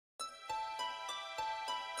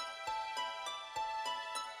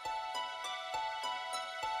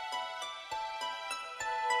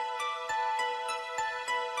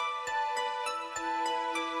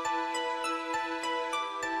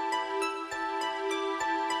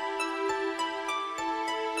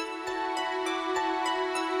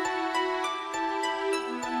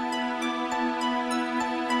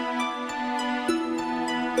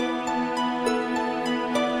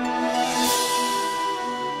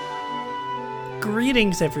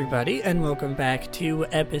Greetings, everybody, and welcome back to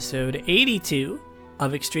episode 82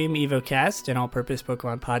 of Extreme EvoCast, an all-purpose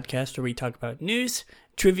Pokemon podcast where we talk about news,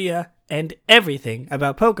 trivia, and everything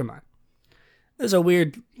about Pokemon. There's a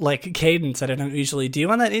weird, cadence that I don't usually do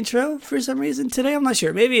on that intro for some reason today. I'm not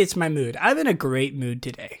sure. Maybe it's my mood. I'm in a great mood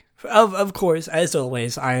today. Of course, as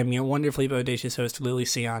always, I am your wonderfully bodacious host, Lily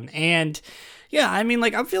Sion, and yeah,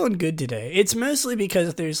 I'm feeling good today. It's mostly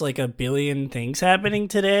because there's a billion things happening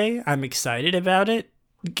today. I'm excited about it,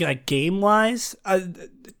 game-wise.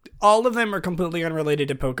 All of them are completely unrelated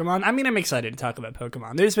to Pokemon. I'm excited to talk about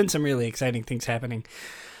Pokemon. There's been some really exciting things happening,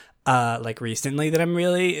 recently that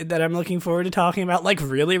I'm looking forward to talking about.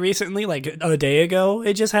 Really recently, a day ago,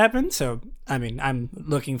 it just happened. So, I'm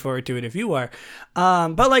looking forward to it if you are.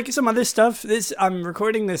 But some other stuff, I'm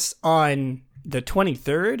recording this on the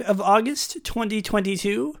 23rd of August,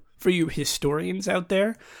 2022, for you historians out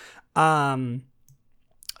there.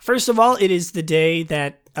 First of all, it is the day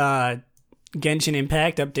that Genshin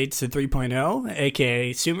Impact updates to 3.0,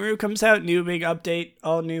 aka Sumeru comes out, new big update,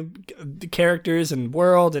 all new characters and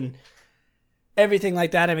world and everything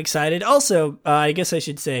like that. I'm excited. Also, I guess I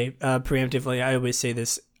should say, preemptively, I always say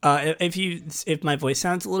this, if my voice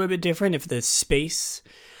sounds a little bit different, if the space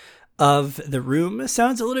of the room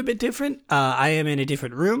sounds a little bit different, I am in a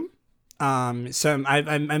different room. So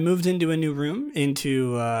I moved into a new room in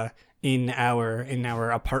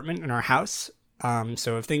our apartment, in our house.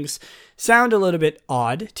 So if things sound a little bit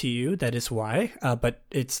odd to you, that is why. But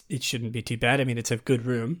it shouldn't be too bad. It's a good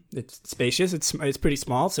room. It's spacious. It's pretty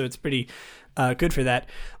small, so it's pretty good for that.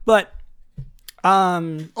 But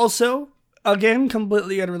also, again,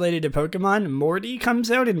 completely unrelated to Pokemon, Morty comes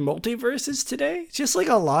out in Multiverses today. Just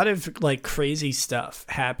a lot of crazy stuff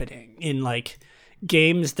happening in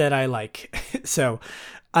games that I like. So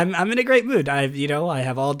I'm in a great mood. I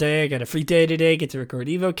have all day. I got a free day today. Get to record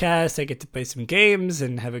EvoCast. I get to play some games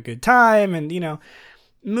and have a good time. And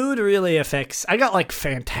mood really affects. I got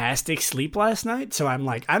fantastic sleep last night, so I'm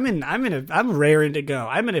raring to go.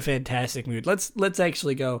 I'm in a fantastic mood. Let's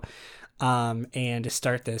actually go and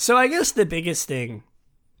start this. So I guess the biggest thing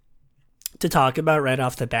to talk about right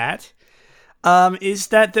off the bat is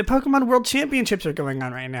that the Pokemon World Championships are going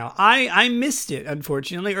on right now. I missed it,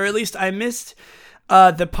 unfortunately, or at least I missed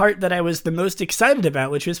the part that I was the most excited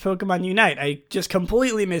about, which was Pokemon Unite. I just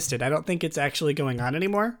completely missed it. I don't think it's actually going on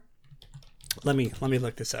anymore. Let me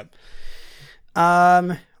look this up.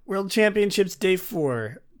 World Championships Day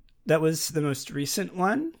 4. That was the most recent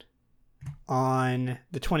one on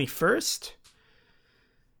the 21st.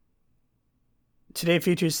 Today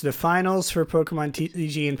features the finals for Pokemon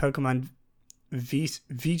TCG and Pokemon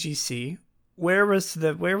VGC. Where was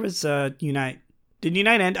Unite? Did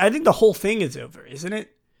Unite end? I think the whole thing is over, isn't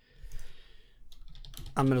it?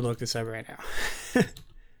 I'm gonna look this up right now.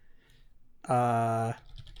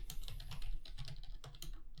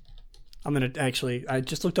 I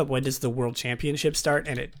just looked up when does the World Championship start,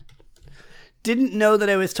 and it didn't know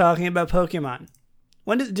that I was talking about Pokemon.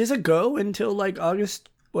 When does it go until August,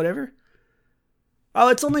 whatever? Oh,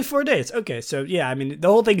 it's only 4 days. Okay, so yeah, the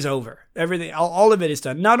whole thing's over. Everything, all of it is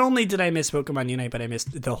done. Not only did I miss Pokemon Unite, but I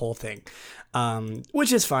missed the whole thing,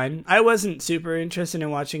 which is fine. I wasn't super interested in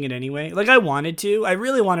watching it anyway. I wanted to. I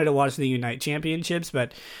really wanted to watch the Unite Championships,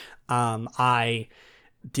 but I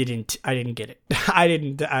didn't get it. I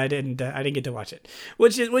didn't get to watch it,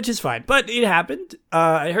 which is fine. But it happened.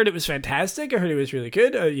 I heard it was fantastic. I heard it was really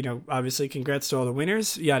good. Obviously, congrats to all the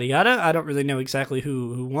winners. Yada yada. I don't really know exactly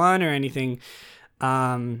who won or anything.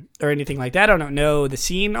 Or anything like that. I don't know the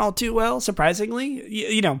scene all too well,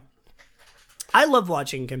 surprisingly. I love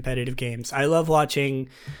watching competitive games. I love watching,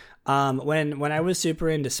 when I was super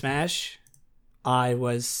into Smash, I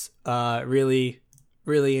was, really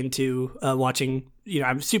into, watching,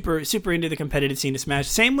 I'm super into the competitive scene of Smash.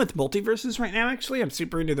 Same with Multiverses right now, actually. I'm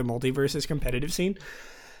super into the Multiverses competitive scene.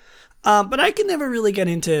 But I can never really get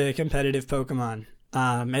into competitive Pokemon.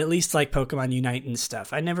 At least Pokemon Unite and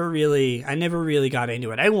stuff. I never really got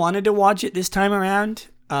into it. I wanted to watch it this time around,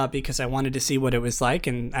 because I wanted to see what it was like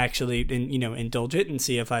and actually, indulge it and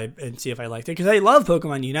see if I liked it. Because I love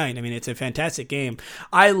Pokemon Unite. It's a fantastic game.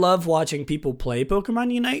 I love watching people play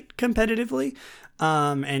Pokemon Unite competitively.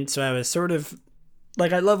 And so I was sort of I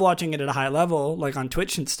love watching it at a high level, on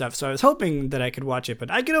Twitch and stuff. So I was hoping that I could watch it, but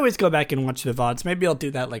I could always go back and watch the VODs. Maybe I'll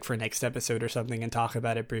do that for next episode or something and talk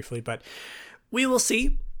about it briefly, but we will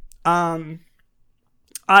see. I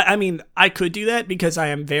could do that because I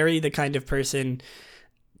am very the kind of person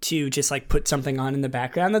to just put something on in the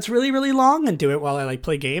background that's really, really long and do it while I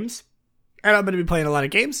play games. And I'm going to be playing a lot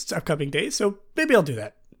of games this upcoming days, so maybe I'll do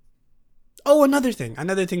that. Oh, another thing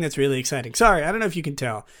that's really exciting. Sorry, I don't know if you can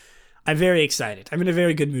tell. I'm very excited. I'm in a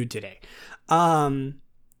very good mood today.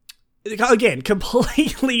 Again,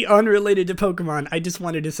 completely unrelated to Pokemon, I just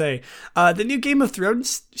wanted to say, the new Game of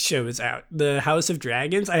Thrones show is out, The House of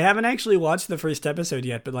Dragons. I haven't actually watched the first episode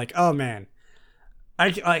yet, but like, oh man,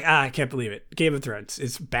 I can't believe it. Game of Thrones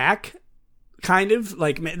is back, kind of,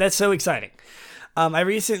 like, man, that's so exciting. I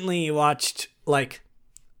recently watched like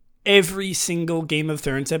every single Game of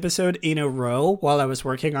Thrones episode in a row while I was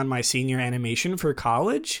working on my senior animation for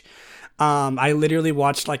college. I literally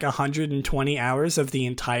watched like 120 hours of the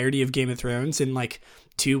entirety of Game of Thrones in like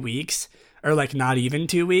 2 weeks, or like not even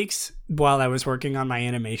 2 weeks, while I was working on my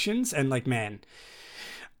animations. And like, man,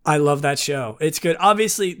 I love that show. It's good.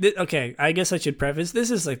 Obviously, okay, I guess I should preface,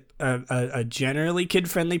 this is like a generally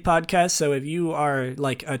kid-friendly podcast. So if you are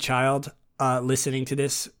like a child listening to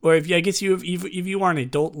this, or if you are an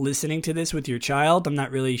adult listening to this with your child, I'm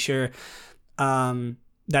not really sure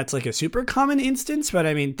that's like a super common instance, but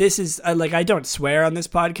I mean, this is like, I don't swear on this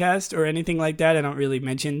podcast or anything like that. I don't really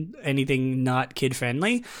mention anything not kid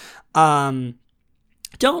friendly. Don't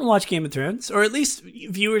watch Game of Thrones, or at least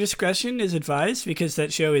viewer discretion is advised, because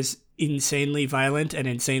that show is insanely violent and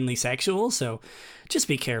insanely sexual. So just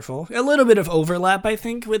be careful. A little bit of overlap, I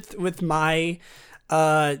think, with my,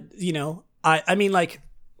 I mean, like,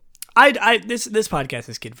 this podcast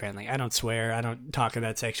is kid friendly. I don't swear. I don't talk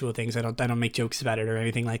about sexual things. I don't make jokes about it or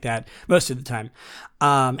anything like that most of the time.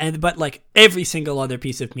 But like every single other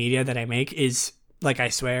piece of media that I make is like, I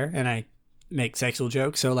swear and I make sexual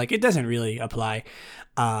jokes. So like, it doesn't really apply.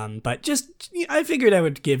 But just, I figured I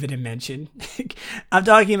would give it a mention. I'm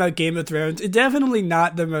talking about Game of Thrones. It's definitely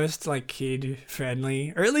not the most like kid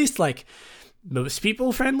friendly, or at least like most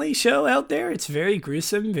people friendly show out there. It's very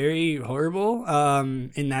gruesome, very horrible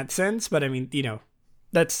in that sense, but I mean,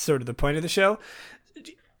 that's sort of the point of the show.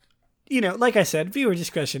 Like I said, viewer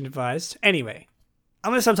discretion advised. Anyway,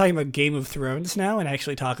 I'm gonna stop talking about Game of Thrones now and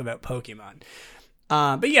actually talk about Pokemon.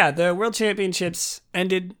 But yeah, the World Championships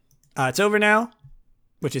ended. It's over now,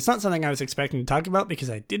 which is not something I was expecting to talk about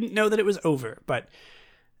because I didn't know that it was over, but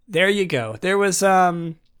there you go.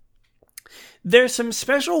 There's some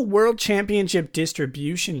special World Championship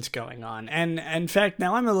distributions going on, and in fact,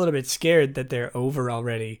 now I'm a little bit scared that they're over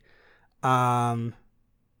already. Oh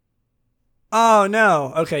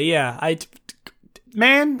no. Okay, yeah. I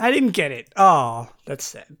didn't get it. Oh, that's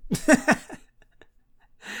sad.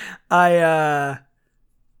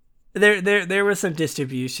 There were some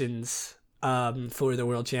distributions for the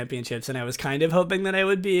World Championships, and I was kind of hoping that I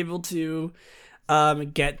would be able to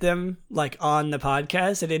get them like on the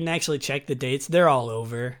podcast. I didn't actually check the dates. They're all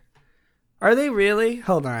over. Are they really?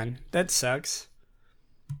 Hold on. That sucks.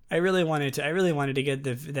 I really wanted to get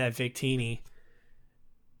that Victini.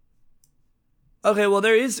 Okay, well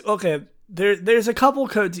there's a couple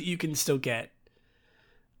codes that you can still get.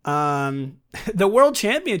 The World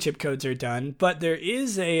Championship codes are done, but there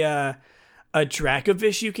is a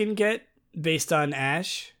Dracovish you can get based on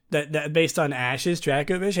Ash. That based on Ash's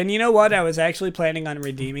Dracovish. And you know what? I was actually planning on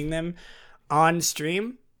redeeming them on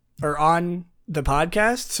stream or on the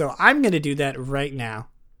podcast. So I'm going to do that right now.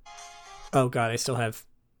 Oh god,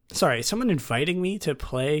 sorry, is someone inviting me to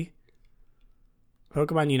play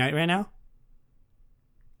Pokemon Unite right now?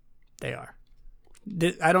 They are.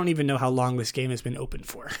 I don't even know how long this game has been open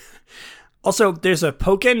for. Also, there's a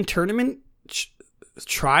Pokken tournament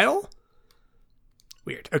trial.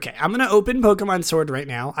 Weird. Okay, I'm going to open Pokemon Sword right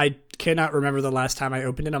now. I cannot remember the last time I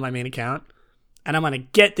opened it on my main account. And I'm going to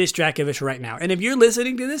get this Dracovish right now. And if you're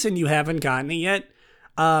listening to this and you haven't gotten it yet,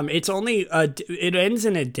 it ends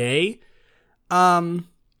in a day from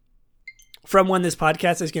when this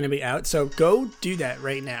podcast is going to be out. So go do that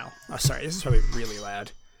right now. Oh, sorry, this is probably really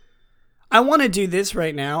loud. I want to do this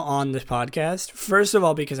right now on this podcast. First of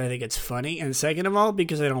all, because I think it's funny. And second of all,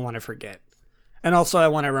 because I don't want to forget. And also, I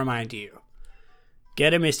want to remind you.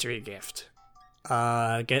 Get a mystery gift.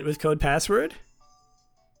 Get with code password.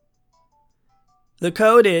 The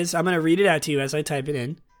code is, I'm going to read it out to you as I type it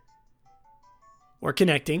in. We're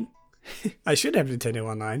connecting. I should have Nintendo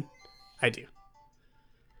Online. I do.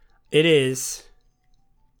 It is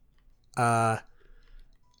GANJ0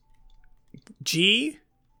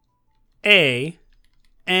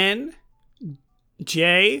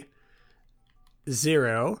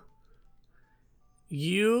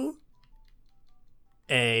 UAG.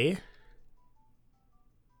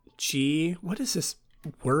 What is this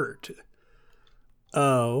word?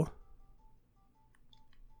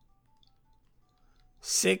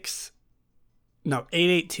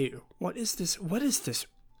 882. What is this?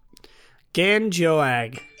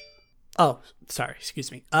 Ganjoag. Oh, sorry.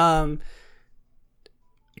 Excuse me. I'm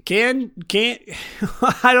not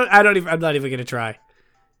even gonna try.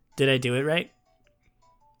 Did I do it right?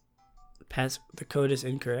 The code is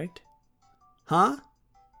incorrect. Huh?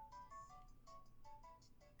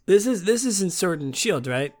 This isn't Sword and Shield,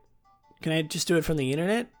 right? Can I just do it from the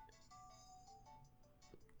internet?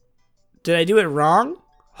 Did I do it wrong?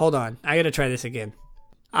 Hold on. I gotta try this again.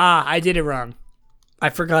 I did it wrong. I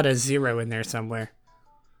forgot a 0 in there somewhere.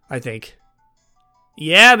 I think.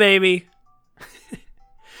 Yeah, baby.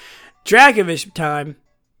 Dracovish time.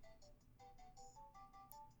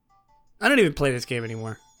 I don't even play this game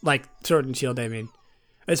anymore. Like, Sword and Shield, I mean.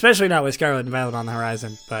 Especially not with Scarlet and Violet on the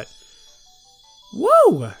horizon, but...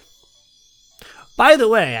 Whoa! By the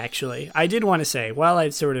way, actually, I did want to say, while I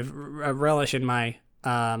sort of relish in my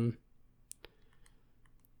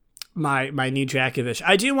my new Dracovish,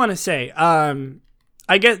 I do want to say,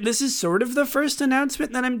 I guess this is sort of the first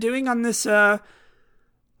announcement that I'm doing on this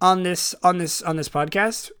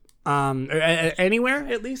podcast, or anywhere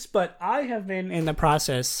at least. But I have been in the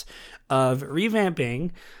process of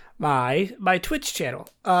revamping my Twitch channel.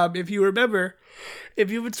 If you remember,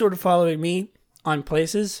 if you've been sort of following me on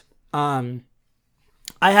places, I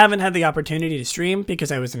haven't had the opportunity to stream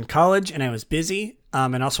because I was in college and I was busy.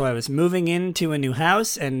 And also I was moving into a new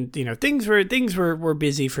house, and things were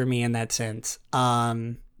busy for me in that sense.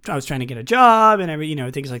 I was trying to get a job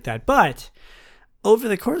and things like that. But over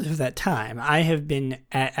the course of that time, I have been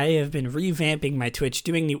revamping my Twitch,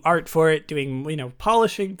 doing new art for it, doing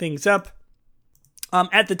polishing things up.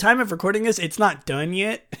 At the time of recording this, it's not done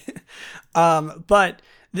yet. But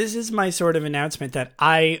this is my sort of announcement that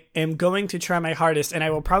I am going to try my hardest, and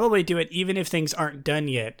I will probably do it even if things aren't done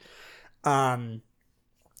yet.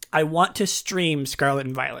 I want to stream Scarlet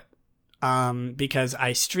and Violet, because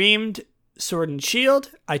I streamed Sword and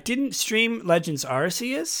Shield. I didn't stream Legends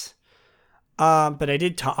Arceus, but I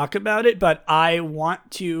did talk about it. But I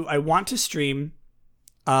want to stream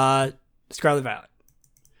Scarlet Violet.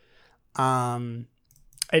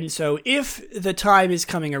 And so if the time is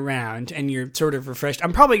coming around and you're sort of refreshed,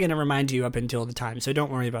 I'm probably going to remind you up until the time, so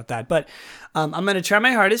don't worry about that. But I'm going to try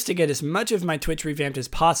my hardest to get as much of my Twitch revamped as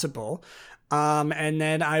possible. And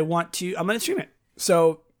then I'm going to stream it.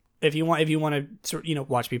 So if you want to sort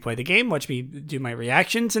watch me play the game, watch me do my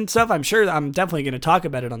reactions and stuff, I'm sure I'm definitely going to talk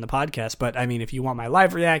about it on the podcast. But I mean, if you want my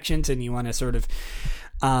live reactions and you want to sort of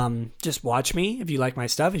just watch me, if you like my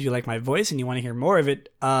stuff, if you like my voice and you want to hear more of it,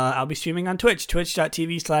 I'll be streaming on Twitch,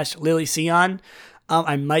 twitch.tv/LilyCeon.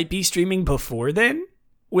 I might be streaming before then.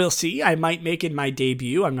 We'll see. I might make it my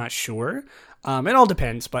debut. I'm not sure. It all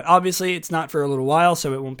depends, but obviously it's not for a little while,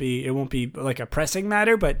 so it won't be like a pressing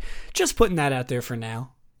matter, but just putting that out there for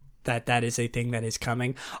now, that is a thing that is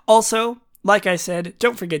coming. Also, like I said,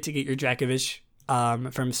 don't forget to get your Dracovish,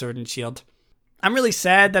 from Sword and Shield. I'm really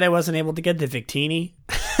sad that I wasn't able to get the Victini.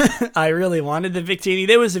 I really wanted the Victini.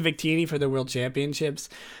 There was a Victini for the World Championships,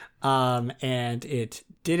 and it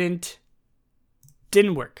didn't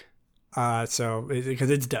work. So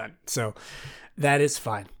because it's done. So that is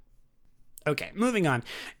fine. Okay, moving on.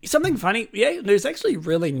 Something funny. Yeah, there's actually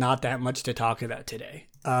really not that much to talk about today.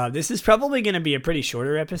 This is probably going to be a pretty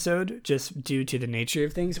shorter episode, just due to the nature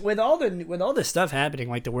of things. With all the stuff happening,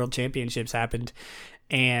 like the World Championships happened,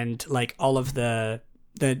 and like all of the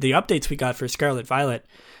updates we got for Scarlet Violet,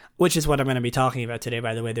 which is what I'm going to be talking about today.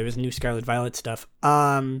 By the way, there was new Scarlet Violet stuff.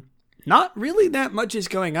 Not really that much is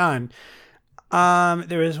going on.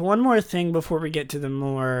 There is one more thing before we get to the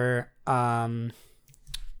more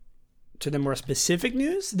specific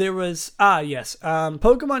news. There was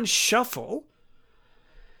Pokemon Shuffle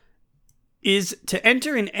is to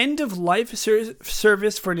enter an end-of-life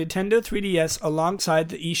service for Nintendo 3DS alongside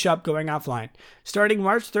the eShop going offline. Starting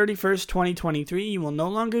March 31st, 2023, you will no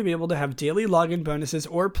longer be able to have daily login bonuses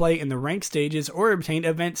or play in the ranked stages or obtain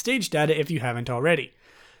event stage data if you haven't already.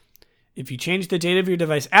 If you change the date of your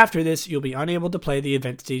device after this, you'll be unable to play the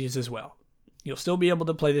event stages as well. You'll still be able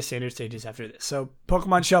to play the standard stages after this. So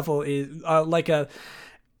Pokemon Shuffle is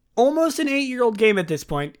almost an 8-year-old game at this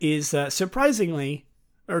point, is surprisingly,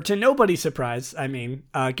 or to nobody's surprise,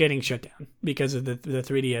 getting shut down because of the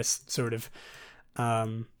 3DS sort of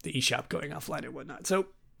the eShop going offline and whatnot. So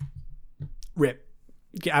rip.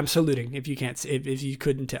 I'm saluting if you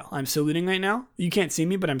couldn't tell. I'm saluting right now. You can't see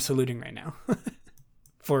me, but I'm saluting right now.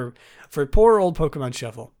 for poor old Pokemon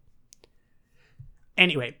Shuffle.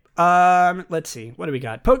 Anyway, let's see. What do we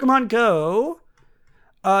got? Pokemon Go.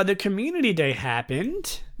 The Community Day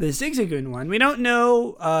happened. The Zigzagoon one. We don't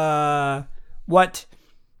know what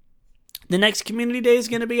the next Community Day is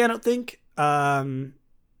going to be, I don't think.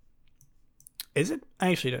 Is it? I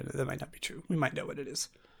actually don't know. That might not be true. We might know what it is.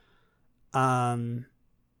 Let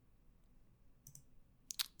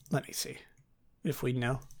me see if we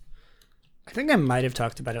know. I think I might have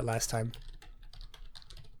talked about it last time.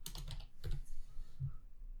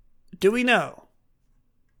 Do we know?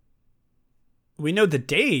 We know the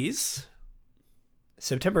days.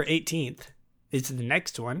 September 18th is the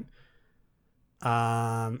next one.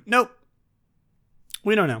 Nope.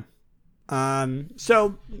 We don't know.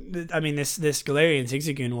 So, I mean, this Galarian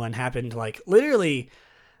Zigzagoon one happened, like, literally,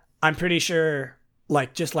 I'm pretty sure,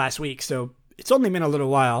 like, just last week. So, it's only been a little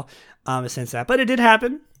while since that. But it did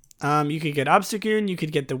happen. You could get Obstagoon, you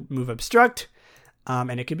could get the move Obstruct,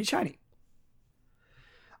 and it could be shiny.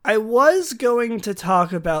 I was going to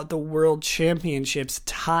talk about the World Championships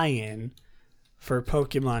tie-in for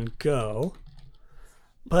Pokemon Go,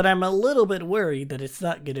 but I'm a little bit worried that it's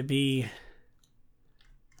not going to be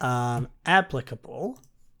applicable.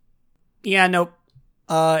 Yeah, nope.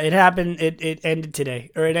 It happened. It ended today,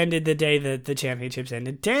 or it ended the day that the championships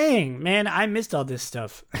ended. Dang, man, I missed all this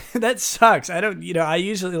stuff. That sucks. I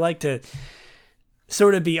usually like to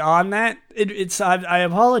sort of be on that. I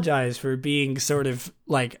apologize for being sort of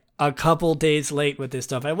like a couple days late with this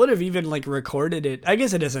stuff. I would have even like recorded it. I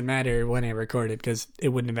guess it doesn't matter when I record it because it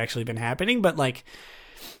wouldn't have actually been happening. But like,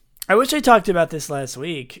 I wish I talked about this last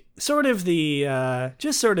week. Sort of the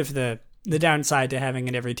downside to having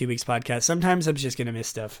an every 2 weeks podcast. Sometimes I'm just gonna miss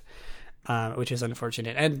stuff, which is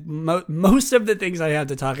unfortunate. And most of the things I have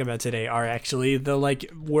to talk about today are actually the like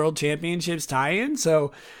World Championships tie-in.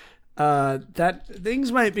 So that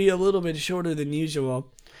things might be a little bit shorter than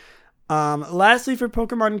usual. Lastly, for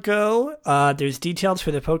Pokemon Go, there's details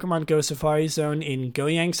for the Pokemon Go Safari Zone in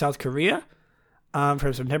Goyang, South Korea,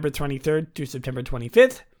 from September 23rd through September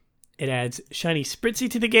 25th. It adds Shiny Spritzy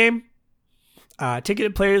to the game.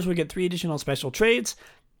 Ticketed players will get 3 additional special trades.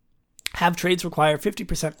 Have trades require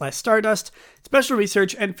 50% less Stardust. Special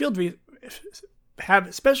research and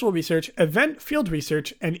have special research, event field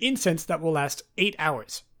research, and incense that will last 8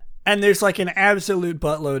 hours. And there's like an absolute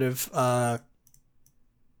buttload of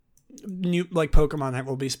new like Pokemon that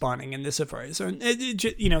will be spawning in the Safari Zone. They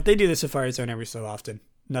do the Safari Zone every so often.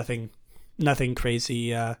 Nothing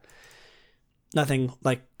crazy. Nothing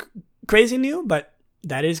like crazy new, but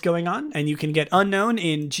that is going on. And you can get Unknown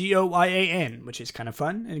in Goyan, which is kind of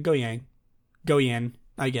fun. And Goyan,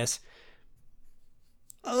 I guess.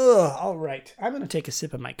 All right. I'm gonna take a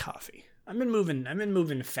sip of my coffee. I've been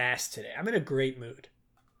moving fast today. I'm in a great mood.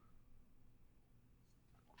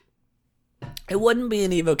 It wouldn't be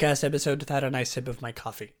an EvoCast episode without a nice sip of my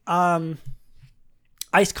coffee. Iced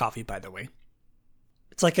coffee, by the way.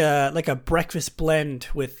 It's like a breakfast blend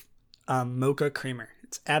with mocha creamer.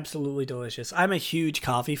 It's absolutely delicious. I'm a huge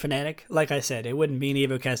coffee fanatic. Like I said, it wouldn't be an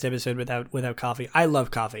EvoCast episode without coffee. I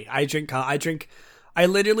love coffee. I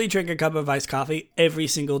literally drink a cup of iced coffee every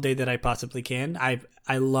single day that I possibly can.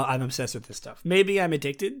 I'm obsessed with this stuff. Maybe I'm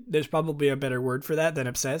addicted. There's probably a better word for that than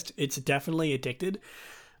obsessed. It's definitely addicted,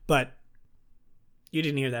 but you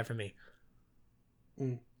didn't hear that from me.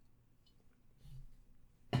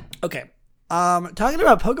 Okay. Talking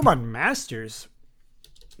about Pokemon Masters,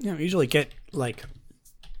 usually get like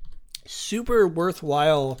super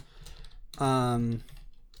worthwhile news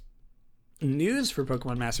for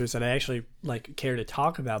Pokemon Masters that I actually like care to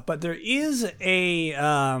talk about. But there is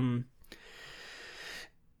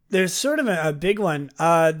there's sort of a big one.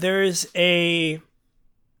 I think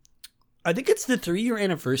it's the 3-year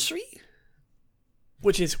anniversary.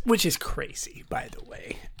 Which is crazy, by the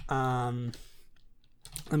way.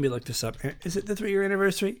 Let me look this up. Is it the 3-year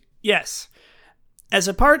anniversary? Yes. As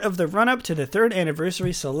a part of the run-up to the 3rd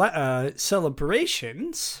anniversary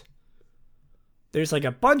celebrations, there's like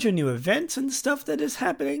a bunch of new events and stuff that is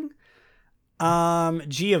happening.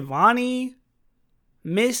 Giovanni,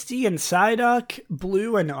 Misty and Psyduck,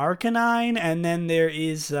 Blue and Arcanine, and then there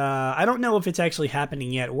is, I don't know if it's actually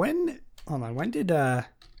happening yet. When did,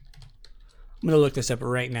 I'm going to look this up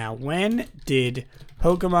right now. When did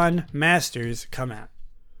Pokemon Masters come out?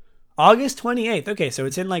 August 28th. Okay, so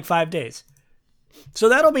it's in like 5 days. So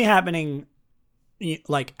that'll be happening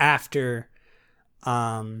like after,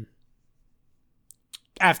 in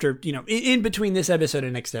between this episode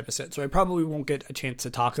and next episode. So I probably won't get a chance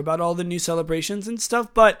to talk about all the new celebrations and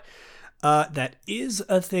stuff, but that is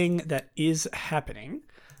a thing that is happening,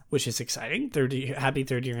 which is exciting. Happy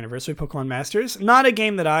 3rd year anniversary, Pokemon Masters. Not a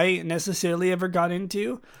game that I necessarily ever got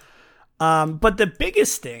into. But the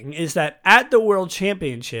biggest thing is that at the World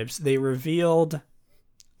Championships, they revealed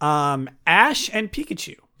Ash and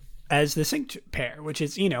Pikachu as the synced pair, which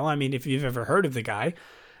is, if you've ever heard of the guy,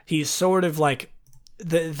 he's sort of like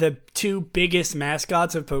the 2 biggest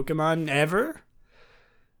mascots of Pokemon ever.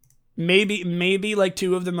 maybe like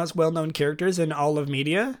two of the most well-known characters in all of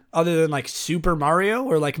media, other than like Super Mario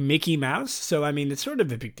or like Mickey Mouse. So I mean, it's sort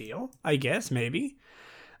of a big deal, I guess, maybe.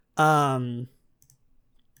 But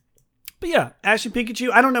yeah, Ash and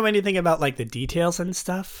Pikachu. I don't know anything about like the details and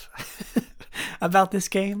stuff about this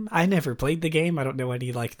game. I never played the game. I don't know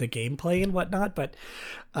any like the gameplay and whatnot. But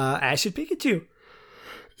Ash and Pikachu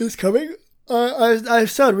is coming. I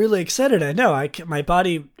sound really excited. I know. My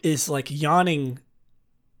body is like yawning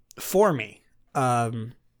for me.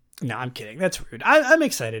 No, I'm kidding. That's rude. I'm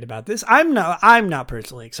excited about this. I'm not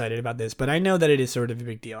personally excited about this, but I know that it is sort of a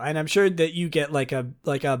big deal, and I'm sure that you get like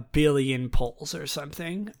a billion polls or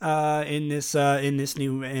something in this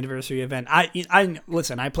new anniversary event. I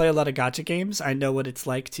listen. I play a lot of gacha games. I know what it's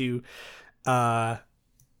like to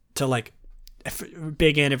like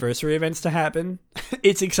big anniversary events to happen.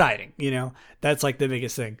 It's exciting, you know. That's like the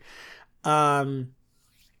biggest thing.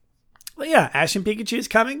 But yeah, Ash and Pikachu is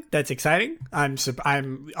coming. That's exciting. I'm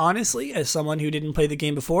honestly, as someone who didn't play the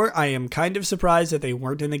game before, I am kind of surprised that they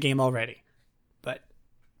weren't in the game already. But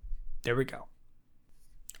there we go.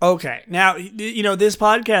 Okay, now you know this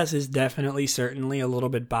podcast is certainly a little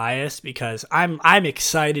bit biased because I'm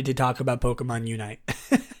excited to talk about Pokemon Unite.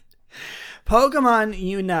 Pokemon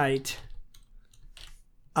Unite.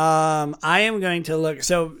 I am going to look.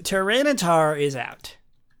 So Tyranitar is out.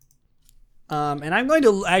 And I'm going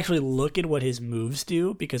to actually look at what his moves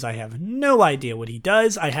do because I have no idea what he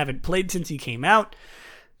does. I haven't played since he came out.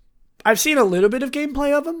 I've seen a little bit of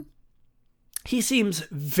gameplay of him. He seems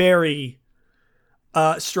very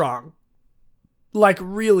strong. Like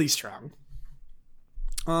really strong.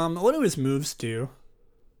 What do his moves do?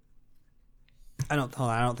 I don't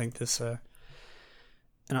think this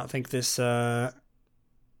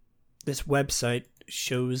website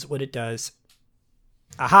shows what it does.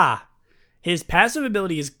 Aha! His passive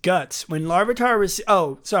ability is Guts. When Larvitar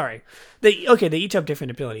they each have different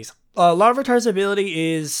abilities. Larvitar's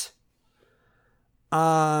ability is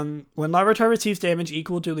when Larvitar receives damage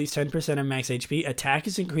equal to at least 10% of max HP, attack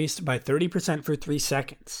is increased by 30% for 3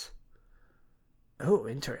 seconds. Oh,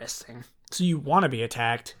 interesting. So you want to be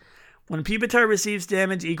attacked. When Pupitar receives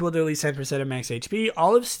damage equal to at least 10% of max HP,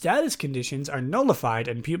 all of status conditions are nullified,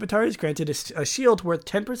 and Pupitar is granted a shield worth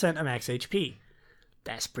 10% of max HP.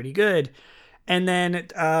 That's pretty good. And then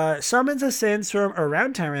summons a Sandstorm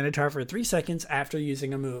around Tyranitar for 3 seconds after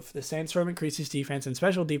using a move. The Sandstorm increases defense and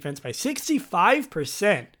special defense by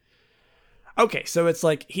 65%. Okay, so it's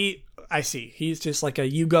like I see. He's just like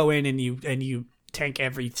you go in and you tank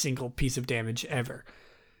every single piece of damage ever.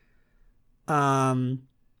 Bite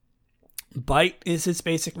is his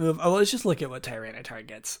basic move. Oh, let's just look at what Tyranitar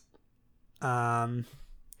gets.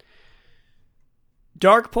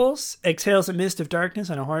 Dark Pulse exhales a mist of darkness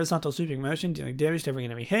on a horizontal sweeping motion, dealing damage to every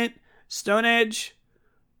enemy hit. Stone Edge,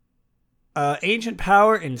 Ancient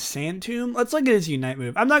Power, and Sand Tomb. Let's look at his Unite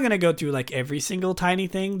move. I'm not going to go through like every single tiny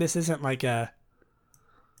thing. This isn't like an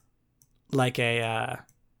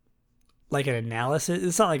analysis.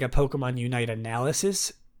 It's not like a Pokemon Unite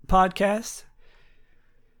analysis podcast.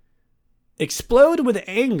 Explode with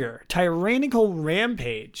Anger, Tyrannical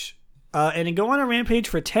Rampage. And go on a rampage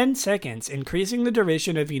for 10 seconds, increasing the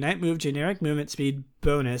duration of Unite move generic movement speed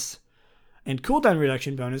bonus and cooldown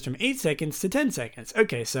reduction bonus from 8 seconds to 10 seconds.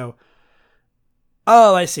 Okay, so...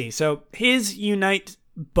 Oh, I see. So his Unite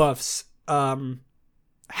buffs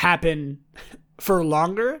happen for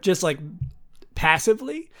longer, just like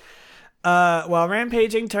passively. While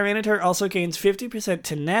rampaging, Tyranitar also gains 50%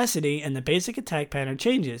 tenacity and the basic attack pattern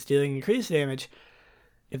changes, dealing increased damage.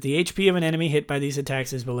 If the HP of an enemy hit by these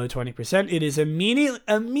attacks is below 20%, it is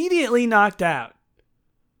immediately knocked out.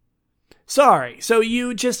 Sorry, so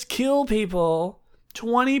you just kill people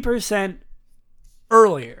 20%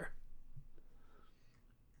 earlier.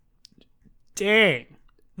 Dang.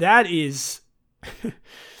 That is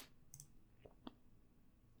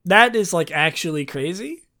like actually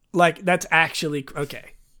crazy. Like that's actually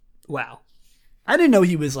okay. Wow. I didn't know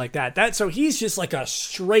he was like that. So he's just like a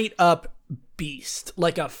straight up beast,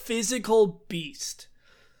 like a physical beast.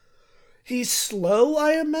 He's slow,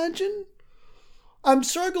 I imagine. I'm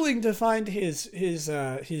struggling to find his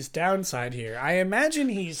downside here. I imagine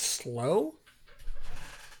he's slow,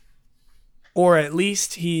 or at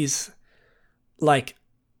least he's like.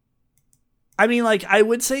 I mean, like I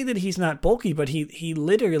would say that he's not bulky, but he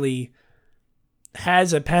literally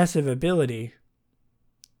has a passive ability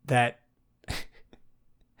that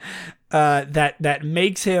that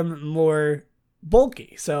makes him more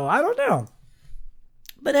bulky. So I don't know.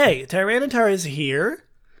 But hey, Tyranitar is here,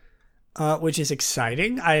 which is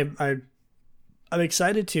exciting. I'm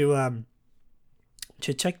excited to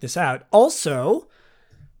check this out. Also,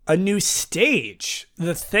 a new stage,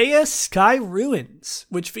 the Thea Sky Ruins,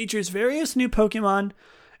 which features various new Pokemon,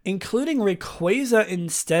 including Rayquaza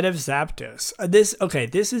instead of Zapdos.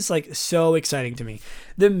 This is like so exciting to me.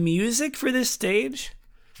 The music for this stage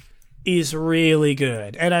is really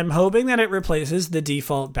good, and I'm hoping that it replaces the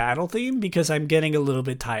default battle theme because I'm getting a little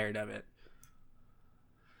bit tired of it.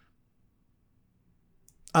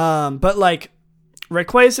 But like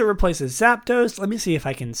Rayquaza replaces Zapdos. Let me see if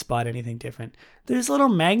I can spot anything different. There's little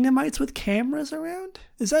Magnemites with cameras around.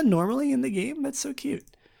 Is that normally in the game? That's so cute.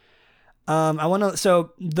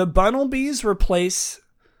 So the Bunnelbees replace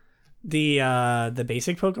the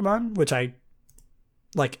basic Pokemon, which I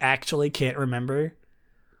like actually can't remember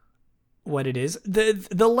what it is.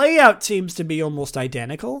 The layout seems to be almost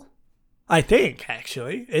identical. I think,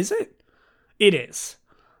 actually. Is it? It is.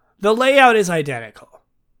 The layout is identical.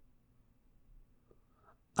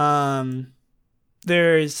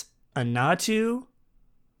 There's a Natu,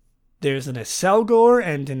 there's an Aselgor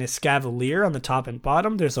and an Escavalier on the top and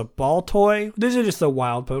bottom. There's a Baltoy. These are just the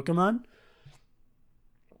wild Pokemon.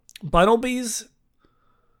 Bunnelbees.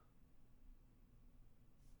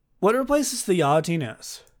 What replaces the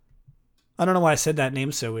Audinos? I don't know why I said that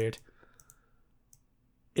name so weird.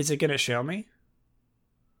 Is it going to show me?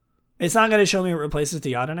 It's not going to show me what replaces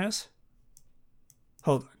the Audinos?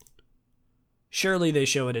 Hold on. Surely they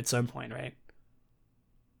show it at some point, right?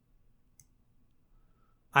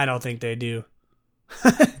 I don't think they do.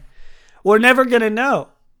 We're never going to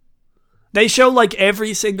know. They show like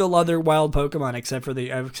every single other wild Pokemon except for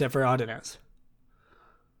Audinos.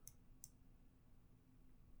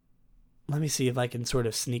 Let me see if I can sort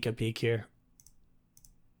of sneak a peek here.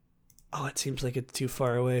 Oh, it seems like it's too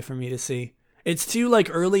far away for me to see. It's too like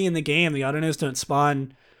early in the game. The Audinos don't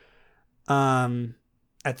spawn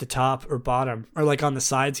at the top or bottom or like on the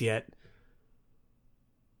sides yet.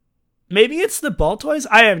 Maybe it's the Baltoys?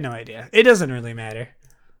 I have no idea. It doesn't really matter.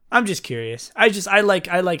 I'm just curious. I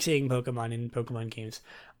like seeing Pokemon in Pokemon games.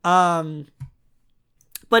 But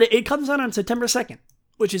it comes out on September 2nd,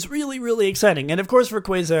 which is really, really exciting. And of course,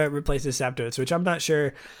 Rayquaza replaces Zapdos, which I'm not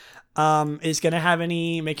sure is going to have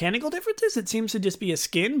any mechanical differences. It seems to just be a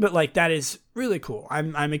skin, but like that is really cool.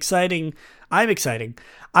 I'm excited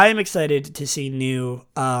to see new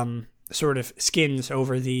sort of skins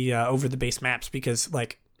over the base maps because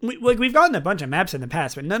we've gotten a bunch of maps in the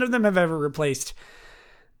past, but none of them have ever replaced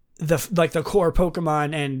the core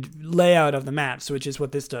Pokemon and layout of the maps, which is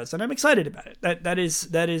what this does, and I'm excited about it. That is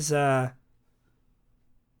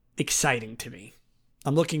exciting to me.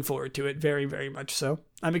 I'm looking forward to it very, very much so.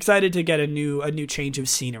 I'm excited to get a new change of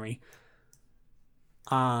scenery.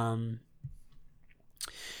 There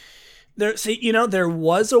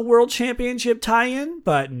was a World Championship tie-in,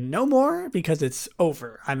 but no more because it's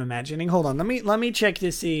over. I'm imagining. Hold on, let me check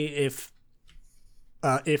to see if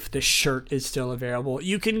the shirt is still available.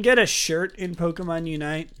 You can get a shirt in Pokemon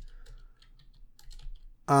Unite.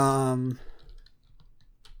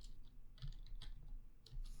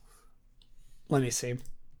 Let me see.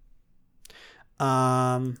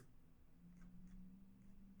 There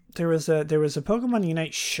was a Pokemon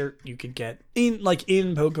Unite shirt you could get in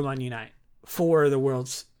Pokemon Unite for the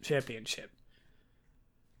World's Championship.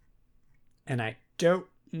 And I don't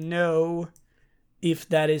know if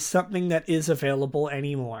that is something that is available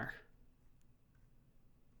anymore.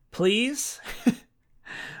 Please?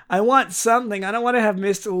 I want something. I don't want to have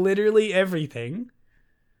missed literally everything.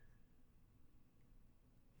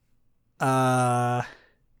 I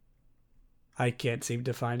can't seem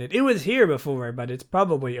to find it. It was here before, but it's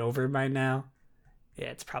probably over by now. Yeah,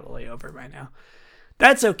 it's probably over by now.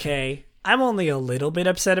 That's okay. I'm only a little bit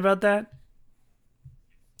upset about that.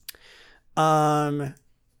 Yeah,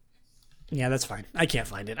 that's fine. I can't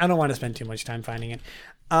find it. I don't want to spend too much time finding it.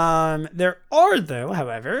 There are, though,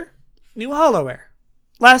 however, new Hollowware.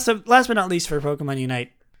 Last but not least for Pokemon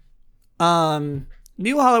Unite.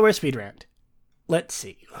 New Hollowware speed round. Let's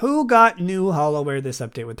see. Who got new Hollowware this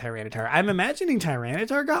update with Tyranitar? I'm imagining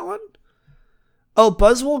Tyranitar got one? Oh,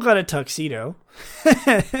 Buzzwole got a tuxedo.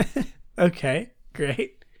 Okay,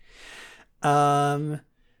 great. I'm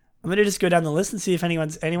going to just go down the list and see if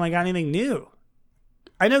anyone got anything new.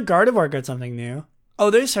 I know Gardevoir got something new. Oh,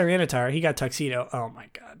 there's Tyranitar. He got tuxedo. Oh my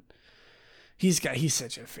god. He's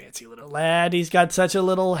such a fancy little lad. He's got such a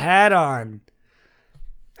little hat on.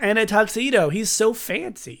 And a tuxedo. He's so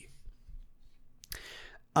fancy.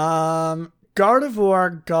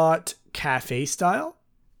 Gardevoir got cafe style,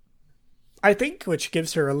 I think, which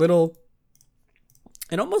gives her a little,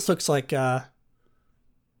 it almost looks like cafe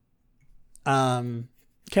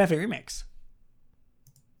remix.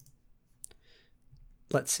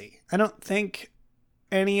 Let's see. I don't think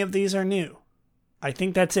any of these are new. I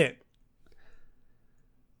think that's it.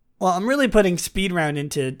 Well, I'm really putting speed round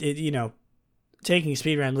into it, taking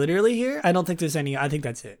speed round literally here. I don't think there's any. I think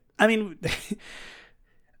that's it. I mean,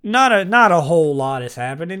 not a whole lot has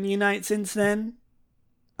happened in Unite since then.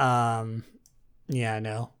 Yeah,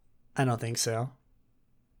 no, I don't think so.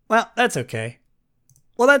 Well, that's okay.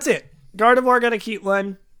 Well, that's it. Gardevoir got a cute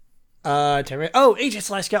one.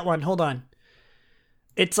 Aegislash got one. Hold on.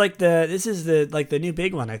 It's like this is the new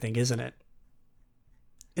big one, I think, isn't it?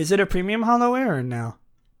 Is it a premium Hollowware or no?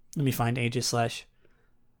 Let me find Aegislash.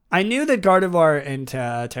 I knew that Gardevoir and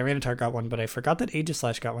Tyranitar got one, but I forgot that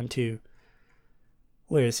Aegislash got one too.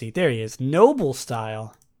 Where is he? There he is. Noble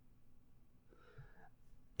Style.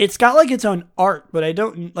 It's got like its own art, but I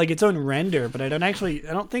don't like its own render, but I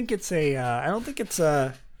don't think it's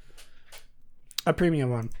a premium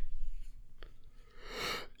one.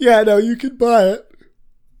 Yeah, no, you could buy it.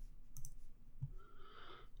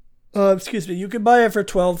 Excuse me, you could buy it for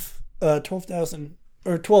 12,000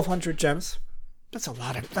 or 1,200 gems. That's a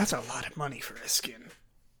lot of money for a skin.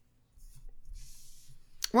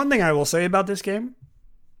 One thing I will say about this game,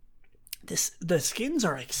 the skins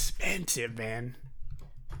are expensive, man.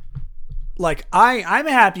 Like I'm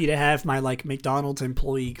happy to have my like McDonald's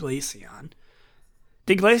employee Glaceon.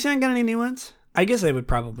 Did Glaceon get any new ones? I guess I would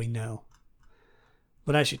probably know,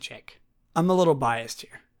 but I should check. I'm a little biased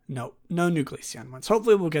here. No new Glaceon ones.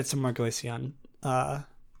 Hopefully we'll get some more Glaceon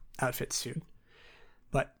outfits soon.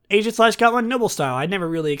 But Aegislash got one. Noble Style. I never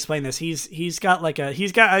really explained this. He's got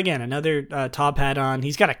again another top hat on.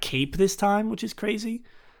 He's got a cape this time, which is crazy.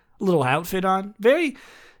 A little outfit on. Very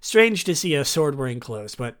strange to see a sword wearing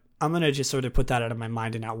clothes, but I'm gonna just sort of put that out of my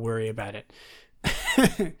mind and not worry about it.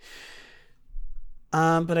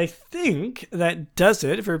 But I think that does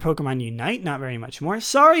it for Pokemon Unite. Not very much more.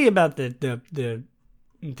 Sorry about the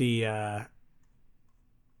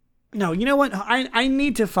no, you know what? I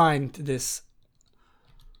need to find this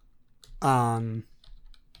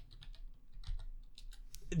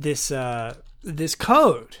this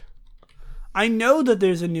code. I know that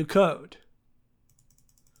there's a new code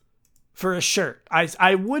for a shirt.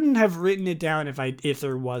 I wouldn't have written it down if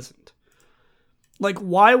there wasn't. Like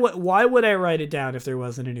why would I write it down if there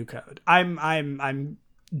wasn't a new code? I'm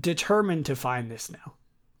determined to find this now.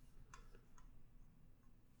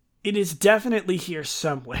 It is definitely here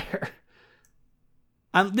somewhere.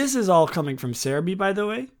 This is all coming from Cerebi, by the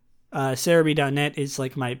way. Cerebi.net is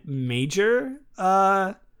like my major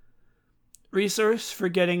resource for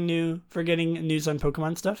getting news on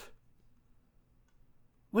Pokemon stuff.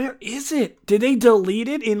 Where is it? Did they delete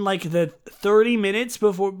it in like the 30 minutes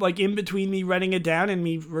before, like in between me writing it down and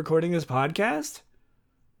me recording this podcast?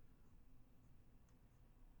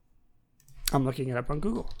 I'm looking it up on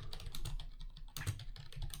Google.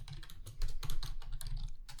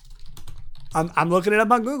 I'm looking it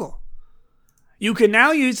up on Google. You can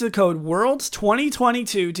now use the code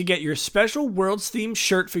WORLDS2022 to get your special Worlds themed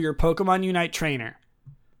shirt for your Pokemon Unite trainer.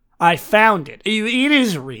 I found it. It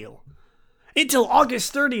is real. Until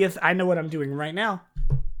August 30th, I know what I'm doing right now.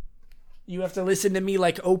 You have to listen to me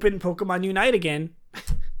like open Pokemon Unite again.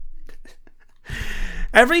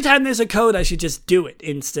 Every time there's a code, I should just do it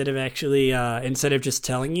instead of just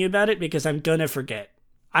telling you about it because I'm gonna forget.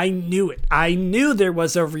 I knew it. I knew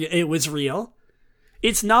it was real.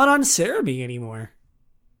 It's not on Cerebi anymore.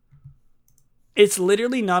 It's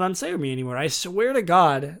literally not on Cerebi anymore. I swear to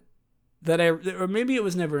God or maybe it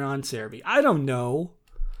was never on Cerebi. I don't know.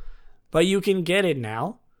 But you can get it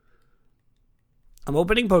now. I'm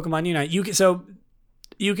opening Pokemon Unite. You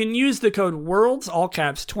can use the code WORLDS all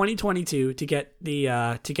caps 2022 to get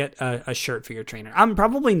a shirt for your trainer. I'm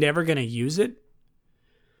probably never gonna use it.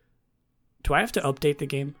 Do I have to update the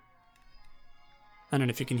game? I don't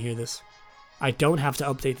know if you can hear this. I don't have to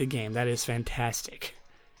update the game. That is fantastic.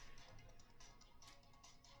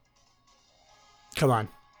 Come on.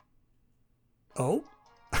 Oh?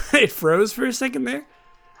 It froze for a second there?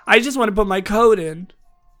 I just want to put my code in.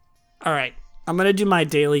 Alright. I'm going to do my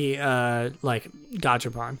daily,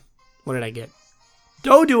 Gachapon. What did I get?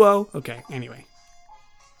 Doduo! Okay, anyway.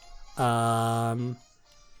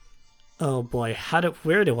 Oh boy,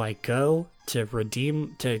 where do I go to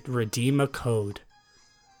redeem a code?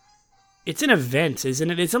 It's an event,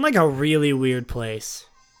 isn't it? It's in like a really weird place.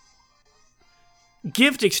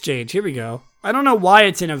 Gift exchange, here we go. I don't know why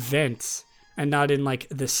it's in events and not in like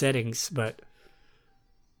the settings, but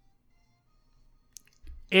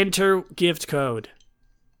enter gift code.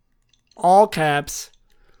 All caps.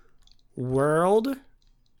 World.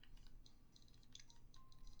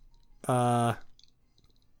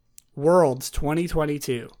 Worlds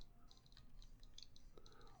 2022.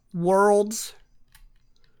 Worlds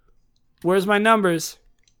Where's my numbers?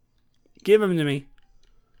 Give them to me.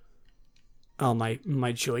 Oh,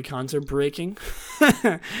 my Joy-Cons are breaking.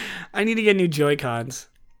 I need to get new Joy-Cons.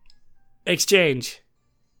 Exchange.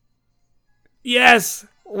 Yes!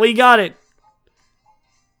 We got it!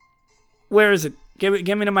 Where is it? Give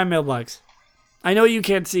me to my mailbox. I know you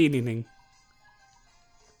can't see anything.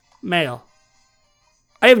 Mail.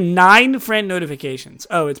 I have 9 friend notifications.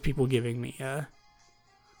 Oh, it's people giving me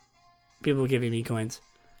coins.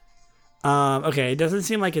 Okay, it doesn't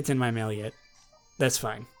seem like it's in my mail yet. That's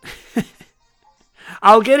fine.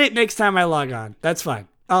 I'll get it next time I log on. That's fine.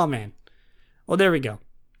 Oh, man. Well, there we go.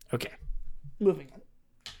 Okay. Moving on.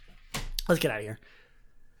 Let's get out of here.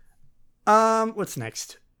 What's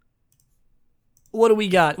next? What do we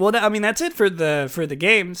got? Well, that's it for the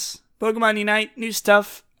games. Pokemon Unite, new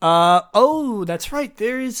stuff. Oh, that's right.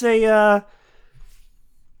 There is they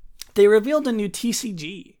revealed a new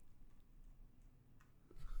TCG.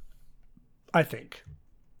 I think.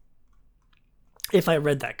 If I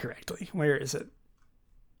read that correctly. Where is it?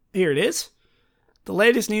 Here it is. The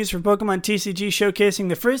latest news for Pokemon TCG showcasing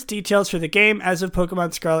the first details for the game as of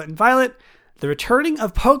Pokemon Scarlet and Violet. The returning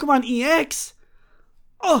of Pokemon EX.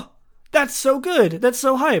 Oh, that's so good. That's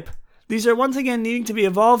so hype. These are once again needing to be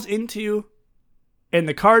evolved into, and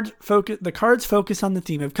the cards focus on the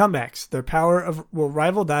theme of comebacks. Their power will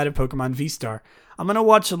rival that of Pokemon V-Star. I'm going to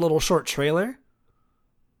watch a little short trailer.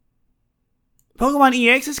 Pokemon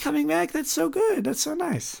EX is coming back? That's so good. That's so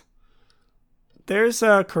nice. There's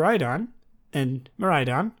Koraidon and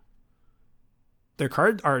Miraidon. Their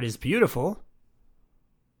card art is beautiful.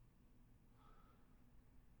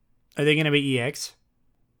 Are they going to be EX?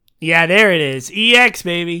 Yeah, there it is. EX,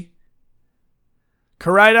 baby.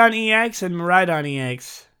 Koraidon EX and Miraidon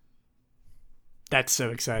EX. That's so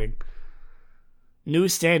exciting. New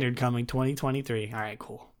standard coming 2023. All right,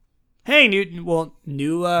 cool. Hey,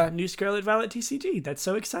 new Scarlet Violet TCG. That's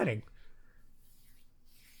so exciting.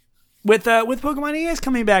 With Pokemon EX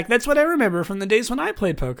coming back, that's what I remember from the days when I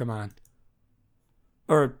played Pokemon.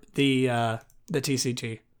 Or the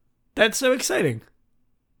TCG. That's so exciting.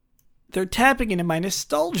 They're tapping into my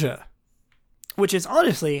nostalgia, which is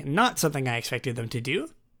honestly not something I expected them to do.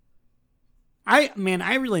 I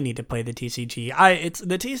really need to play the TCG.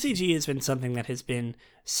 The TCG has been something that has been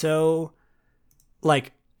so,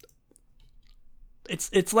 like,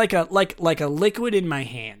 it's like a liquid in my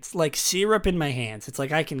hands, like syrup in my hands. It's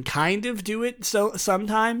like I can kind of do it so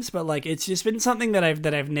sometimes, but like it's just been something that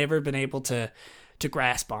I've never been able to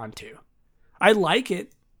grasp onto. I like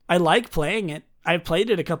it. I like playing it. I've played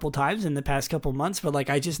it a couple times in the past couple months, but like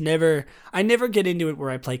I never get into it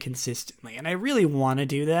where I play consistently, and I really want to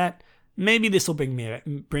do that. Maybe this will bring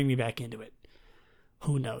me back into it.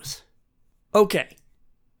 Who knows? Okay,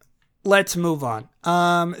 let's move on.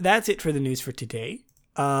 That's it for the news for today.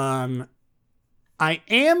 I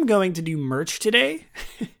am going to do merch today.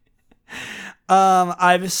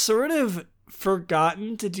 I've sort of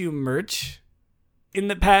forgotten to do merch in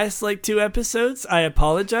the past, like, 2 episodes. I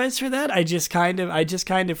apologize for that. I just kind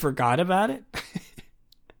of forgot about it.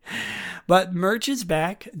 But merch is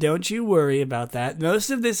back. Don't you worry about that. Most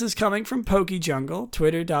of this is coming from PokeJungle,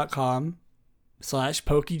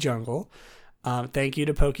 twitter.com/PokeJungle. Thank you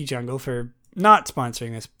to PokeJungle for not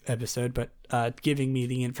sponsoring this episode, but giving me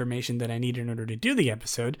the information that I need in order to do the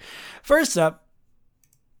episode. First up,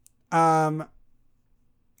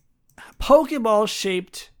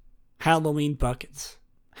 Pokeball-shaped Halloween buckets.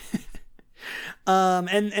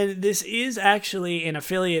 And this is actually an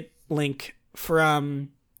affiliate link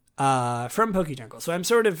from PokeJungle. So I'm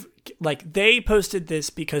sort of like, they posted this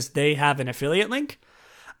because they have an affiliate link.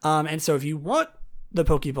 And so if you want the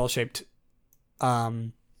Pokeball shaped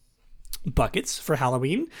buckets for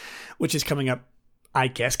Halloween, which is coming up, I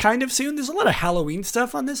guess, kind of soon. There's a lot of Halloween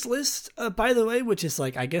stuff on this list, by the way, which is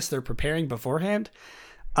like, I guess they're preparing beforehand.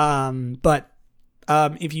 But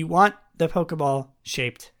if you want the Pokeball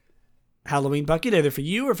shaped Halloween bucket, either for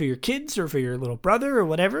you or for your kids or for your little brother or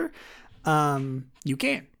whatever, you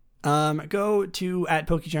can. Go to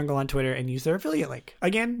 @PokeJungle on Twitter and use their affiliate link.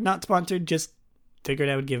 Again, not sponsored, just figured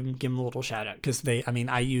I would give them a little shout out because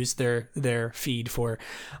I use their feed for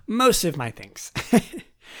most of my things.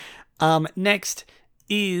 Next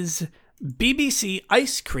is BBC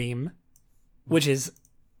Ice Cream, which is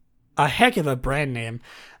a heck of a brand name.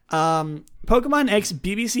 Pokemon X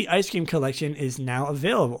BBC Ice Cream Collection is now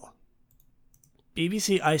available.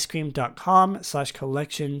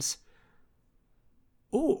 bbcicecream.com/collections.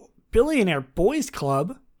 Ooh, Billionaire Boys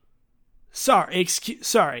Club.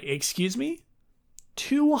 Excuse me.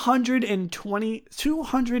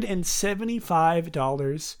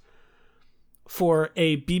 $275 for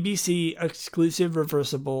a BBC exclusive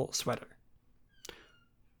reversible sweater.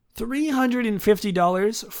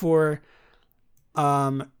 $350 for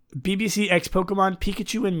BBC X Pokemon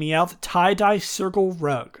Pikachu and Meowth tie-dye circle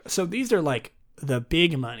rug. So these are like the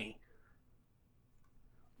big money.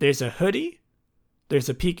 There's a hoodie. There's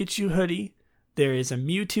a Pikachu hoodie. There is a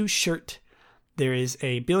Mewtwo shirt. There is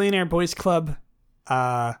a Billionaire Boys Club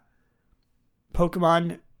Pokemon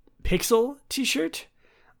Pixel t-shirt.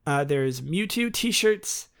 There's Mewtwo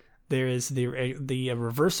t-shirts. There is the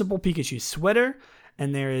reversible Pikachu sweater.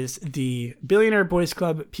 And there is the Billionaire Boys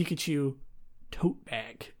Club Pikachu tote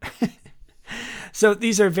bag. So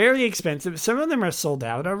these are very expensive. Some of them are sold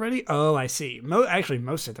out already. Oh, I see. Actually,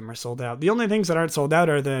 most of them are sold out. The only things that aren't sold out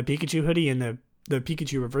are the Pikachu hoodie and the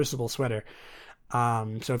Pikachu reversible sweater.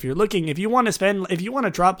 So if you want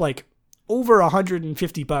to drop like over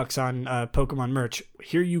 $150 on Pokemon merch,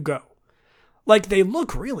 here you go. Like, they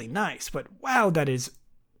look really nice, but wow, that is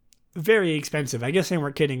very expensive. I guess they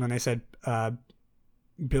weren't kidding when they said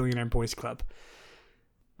Billionaire Boys Club.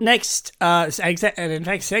 Next, and in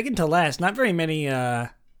fact, second to last, not very many. Oh,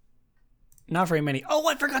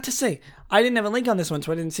 I forgot to say, I didn't have a link on this one,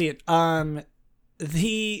 so I didn't see it.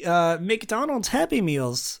 The McDonald's Happy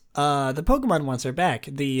Meals, the Pokemon ones are back.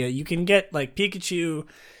 You can get like the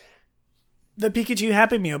Pikachu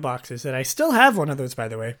Happy Meal boxes. That I still have one of those, by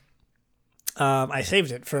the way. I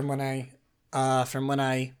saved it from when I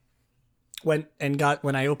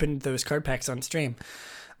opened those card packs on stream.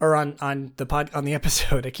 Or on the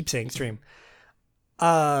episode. I keep saying stream.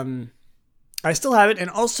 I still have it, and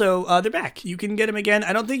also they're back. You can get them again.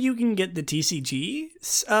 I don't think you can get the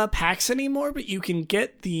TCG packs anymore, but you can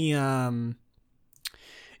get the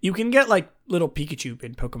you can get like little Pikachu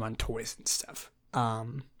and Pokemon toys and stuff.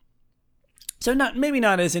 So maybe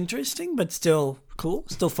not as interesting, but still cool,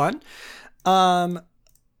 still fun.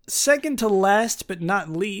 Second to last, but not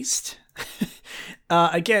least.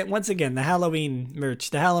 Once again, the Halloween merch,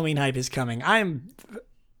 the Halloween hype is coming. I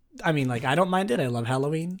don't mind it. I love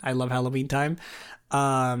Halloween. I love Halloween time.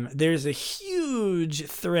 There's a huge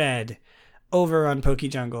thread over on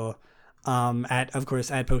PokeJungle, at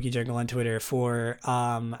PokeJungle on Twitter for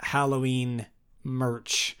Halloween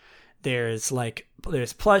merch. There's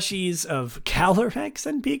plushies of Calyrex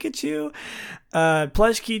and Pikachu,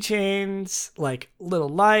 plush keychains, like little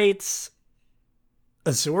lights, a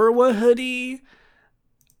Zorua hoodie,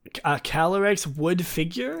 a Calyrex wood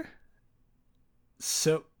figure.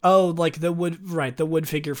 So, the wood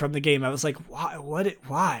figure from the game. I was like,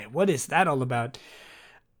 why? What is that all about?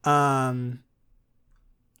 Pikachu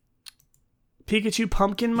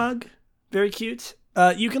pumpkin mug, very cute.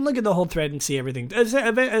 You can look at the whole thread and see everything.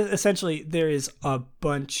 Essentially, there is a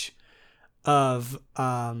bunch of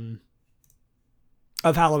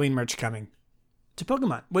Halloween merch coming to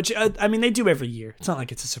Pokemon, which they do every year. It's not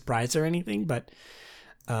like it's a surprise or anything, but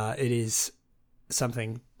it is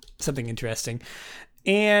something interesting.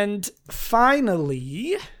 And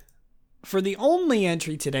finally, for the only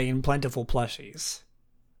entry today in Plentiful Plushies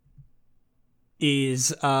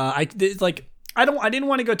is I didn't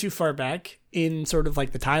want to go too far back in sort of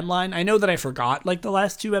like the timeline. I know that I forgot like the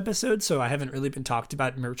last two episodes, so I haven't really been talked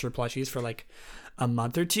about merch or plushies for like a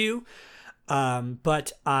month or two.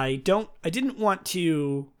 But I didn't want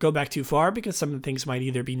to go back too far because some of the things might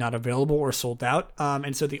either be not available or sold out.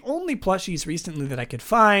 And so the only plushies recently that I could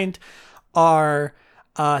find are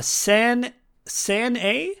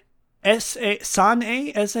San-A, S-A-N-E-A,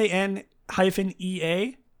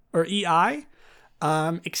 or E-I,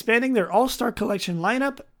 expanding their All-Star Collection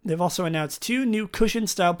lineup. They've also announced 2 new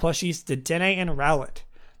cushion-style plushies, Dedenne and Rowlet.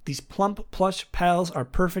 These plump plush pals are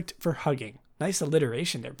perfect for hugging. Nice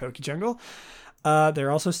alliteration there, PokeJungle.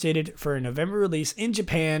 They're also stated for a November release in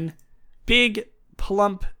Japan. Big,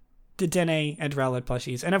 plump Dedenne and Rowlet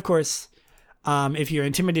plushies. And of course, if you're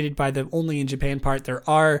intimidated by the only in Japan part, there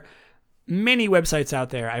are many websites out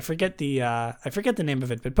there. I forget the name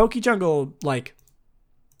of it, but PokeJungle, like,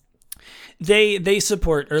 they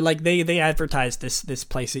support, or like they advertise this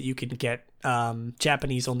place that you can get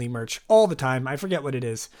Japanese only merch all the time. I forget what it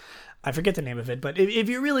is. I forget the name of it, but if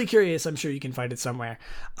you're really curious, I'm sure you can find it somewhere.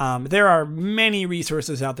 There are many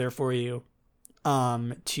resources out there for you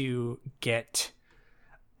to get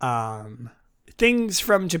things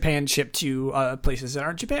from Japan shipped to places that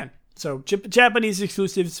aren't Japan. So Japanese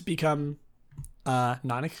exclusives become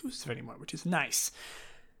non-exclusive anymore, which is nice.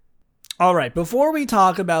 All right, before we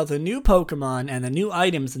talk about the new Pokemon and the new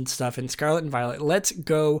items and stuff in Scarlet and Violet, let's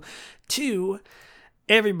go to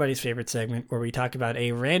everybody's favorite segment where we talk about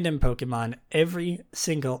a random Pokemon every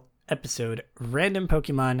single episode. Random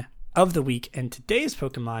Pokemon of the week, and today's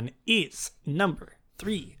Pokemon is number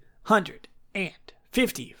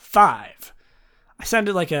 355. I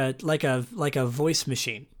sounded like a voice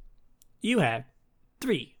machine. You have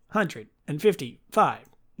 355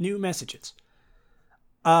 new messages.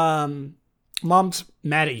 Mom's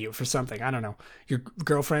mad at you for something. I don't know. Your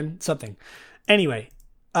girlfriend, something. Anyway,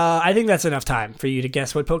 I think that's enough time for you to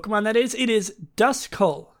guess what Pokemon that is. It is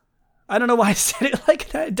Duskull. I don't know why I said it like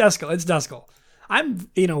that. Duskull. It's Duskull. I'm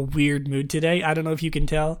in a weird mood today. I don't know if you can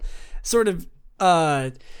tell. Sort of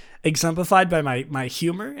exemplified by my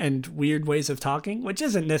humor and weird ways of talking, which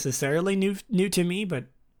isn't necessarily new to me, but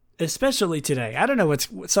especially today. I don't know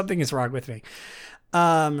something is wrong with me.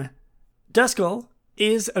 Duskull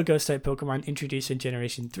is a Ghost-type Pokemon introduced in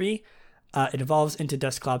Generation 3. It evolves into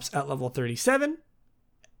Dusclops at level 37,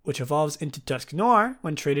 which evolves into Dusknoir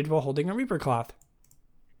when traded while holding a Reaper Cloth.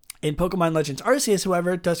 In Pokemon Legends Arceus,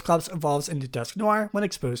 however, Dusclops evolves into Dusknoir when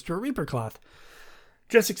exposed to a Reaper Cloth.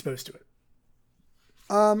 Just exposed to it.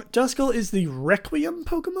 Duskull is the Requiem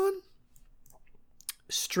Pokemon.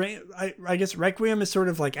 I guess Requiem is sort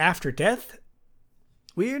of like after death.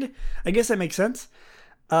 Weird. I guess that makes sense.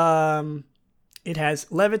 It has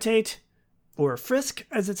Levitate or Frisk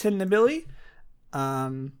as its hidden ability.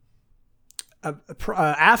 After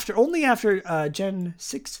Gen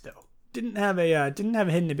 6 though. Didn't have a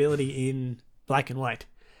hidden ability in Black and White.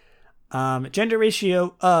 Gender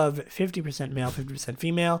ratio of 50% male, 50%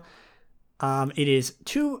 female. It is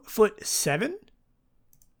 2'7"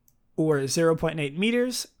 or 0.8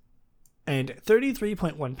 meters and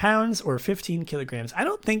 33.1 pounds or 15 kilograms. I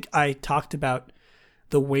don't think I talked about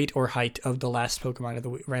the weight or height of the last Pokemon of the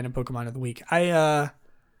week, random Pokemon of the week. I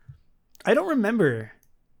don't remember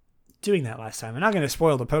doing that last time. I'm not going to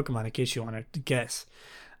spoil the Pokemon in case you want to guess.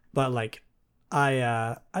 But like,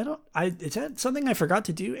 is that something I forgot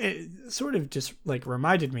to do? It sort of just like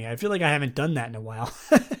reminded me. I feel like I haven't done that in a while.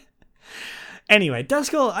 Anyway,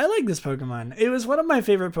 Duskull, I like this Pokemon. It was one of my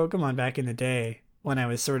favorite Pokemon back in the day when I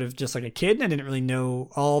was sort of just like a kid and I didn't really know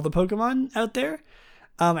all the Pokemon out there.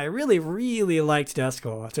 I really, really liked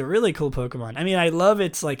Duskull. It's a really cool Pokemon. I mean, I love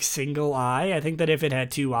its like single eye. I think that if it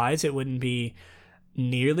had two eyes, it wouldn't be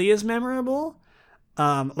nearly as memorable.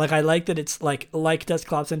 Like I like that it's like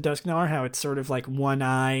Dusclops and Dusknoir, how it's sort of like one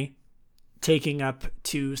eye taking up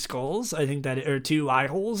two skulls. I think that, or two eye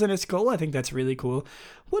holes in a skull. I think that's really cool.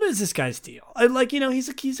 What is this guy's deal? I like,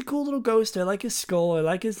 he's a cool little ghost. I like his skull. I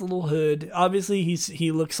like his little hood. Obviously,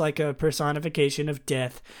 he looks like a personification of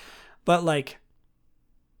death. But like,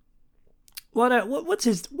 what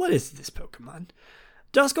is this Pokemon?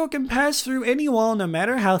 Duskull can pass through any wall no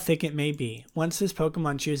matter how thick it may be. Once this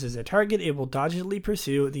Pokemon chooses a target, it will doggedly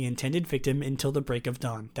pursue the intended victim until the break of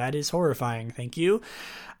dawn. That is horrifying, thank you.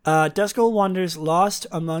 Duskull wanders lost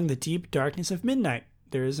among the deep darkness of midnight.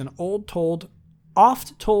 There is an oft-told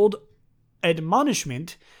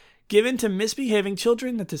admonishment given to misbehaving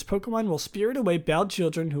children that this Pokemon will spirit away bad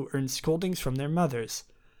children who earn scoldings from their mothers.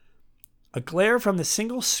 A glare from the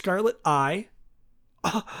single scarlet eye...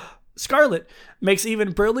 Scarlet makes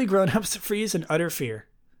even burly grown-ups freeze in utter fear.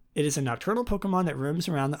 It is a nocturnal Pokemon that roams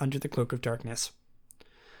around under the cloak of darkness.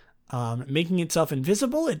 Making itself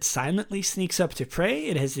invisible, it silently sneaks up to prey.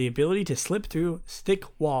 It has the ability to slip through thick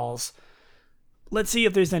walls. Let's see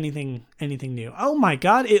if there's anything new. Oh my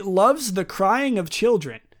god, it loves the crying of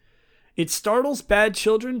children. It startles bad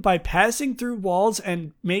children by passing through walls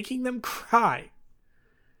and making them cry.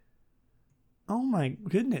 Oh my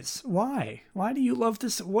goodness, why? Why do you love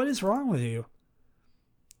this? What is wrong with you?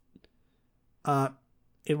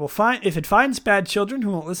 If it finds bad children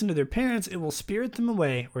who won't listen to their parents, it will spirit them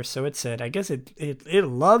away, or so it said. I guess it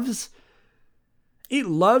loves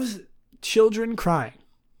children crying.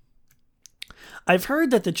 I've heard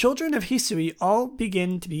that the children of Hisui all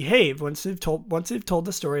begin to behave once they've told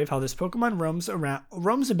the story of how this Pokemon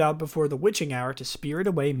roams about before the witching hour to spirit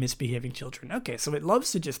away misbehaving children. Okay, so it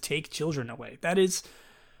loves to just take children away. That is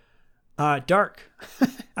dark.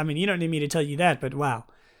 I mean, you don't need me to tell you that, but wow.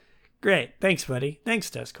 Great. Thanks, buddy. Thanks,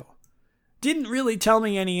 Duskull. Didn't really tell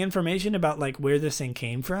me any information about like where this thing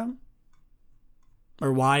came from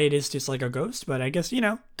or why it is just like a ghost, but I guess,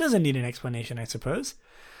 doesn't need an explanation, I suppose.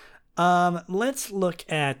 Let's look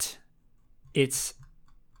at its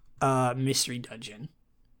mystery dungeon.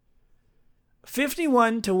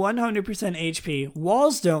 51 to 100% HP.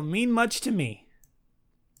 Walls don't mean much to me.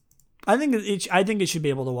 I think it should be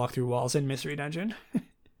able to walk through walls in mystery dungeon.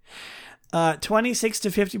 26 to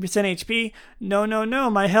 50% HP. No,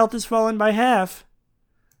 my health has fallen by half.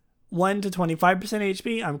 1 to 25%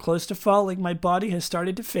 HP. I'm close to falling. My body has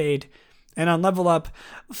started to fade. And on level up,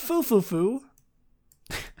 foo.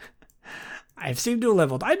 I've seemed to have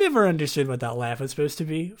leveled. I never understood what that laugh was supposed to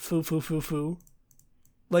be. Foo.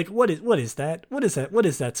 Like, what is that? What is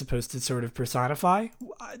that supposed to sort of personify?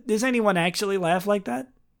 Does anyone actually laugh like that?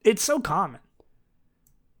 It's so common.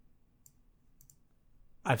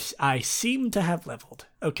 I seem to have leveled.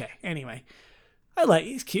 Okay, anyway.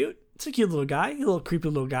 He's cute. It's a cute little guy. A little creepy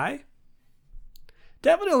little guy.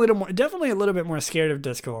 Definitely a little bit more scared of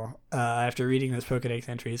Duskull after reading those Pokedex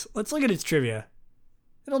entries. Let's look at its trivia.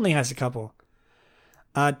 It only has a couple.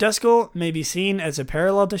 Duskull may be seen as a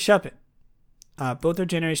parallel to Shuppet. Both are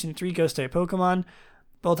Generation 3 Ghost-type Pokemon.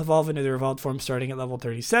 Both evolve into their evolved form starting at level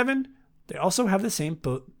 37. They also have the same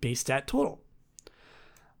base stat total.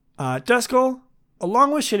 Duskull,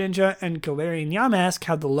 along with Shedinja and Galarian Yamask,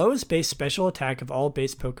 have the lowest base special attack of all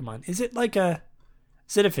base Pokemon. Is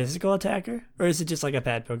it a physical attacker? Or is it just like a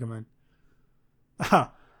bad Pokemon? Huh.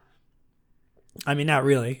 I mean, not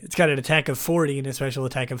really. It's got an attack of 40 and a special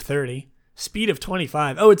attack of 30. Speed of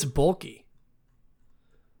 25. Oh, it's bulky.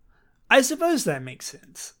 I suppose that makes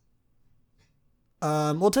sense.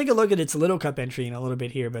 We'll take a look at its Little Cup entry in a little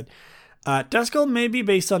bit here, but Duskull may be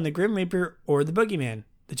based on the Grim Reaper or the Boogeyman.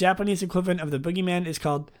 The Japanese equivalent of the Boogeyman is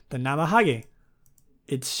called the Namahage.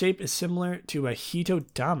 Its shape is similar to a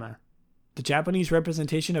Hitodama, the Japanese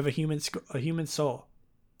representation of a human soul.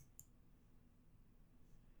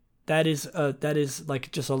 That is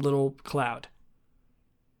like just a little cloud.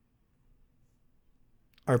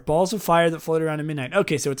 Are balls of fire that float around at midnight.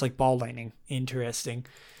 Okay, so it's like ball lightning. Interesting.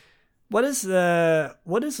 What does the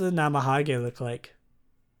Namahage look like?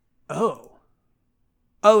 Oh,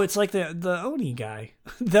 it's like the Oni guy.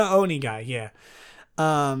 The Oni guy, yeah.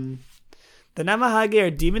 The Namahage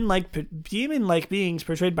are demon-like beings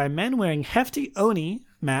portrayed by men wearing hefty Oni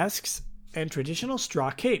masks and traditional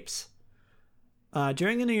straw capes.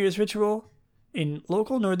 During a New Year's ritual in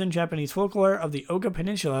local northern Japanese folklore of the Oga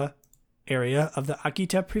Peninsula area of the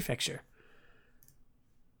Akita Prefecture.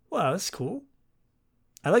 Wow, that's cool.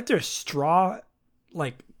 I like their straw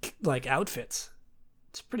like outfits.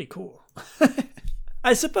 It's pretty cool.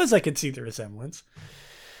 I suppose I could see the resemblance.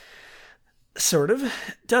 Sort of.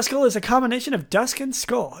 Duskull is a combination of dusk and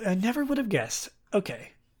skull. I never would have guessed.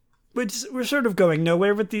 Okay. We're sort of going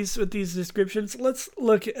nowhere with these descriptions. Let's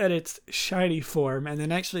look at its shiny form, and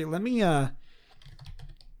then actually let me open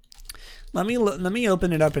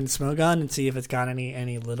it up in Smogon and see if it's got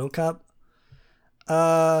any Little Cup.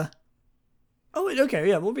 Oh, okay,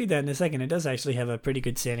 yeah, we'll read that in a second. It does actually have a pretty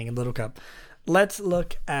good standing in Little Cup. Let's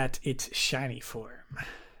look at its shiny form.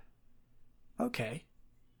 Okay.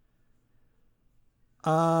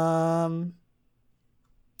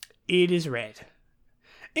 It is red.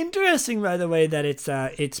 Interesting, by the way, that it's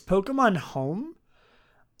Pokemon Home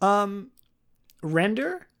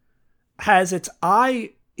render has its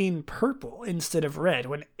eye in purple instead of red,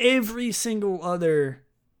 when every single other,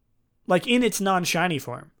 like in its non-shiny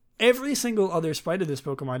form, every single other sprite of this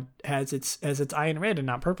Pokemon has its eye in red and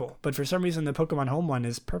not purple. But for some reason, the Pokemon Home one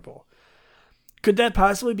is purple. Could that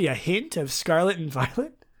possibly be a hint of Scarlet and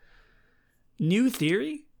Violet? New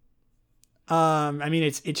theory? I mean,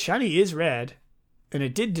 its shiny is red, and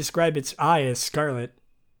it did describe its eye as scarlet.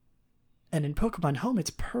 And in Pokemon Home,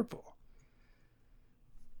 it's purple.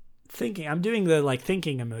 I'm doing the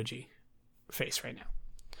thinking emoji face right now.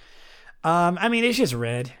 I mean, it's just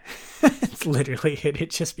red. It's literally it. It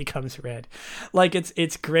just becomes red. Like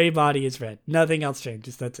its gray body is red. Nothing else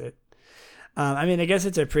changes. That's it. I mean, I guess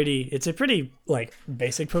it's a pretty like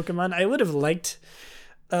basic Pokemon. I would have liked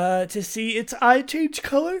to see its eye change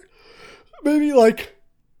color. Maybe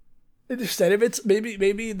instead of its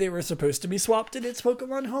maybe they were supposed to be swapped in its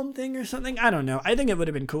Pokemon Home thing or something. I don't know. I think it would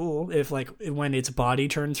have been cool if when its body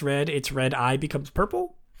turns red, its red eye becomes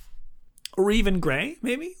purple, or even gray.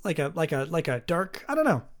 Maybe like a dark. I don't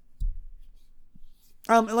know.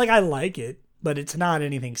 I like it, but it's not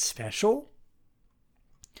anything special.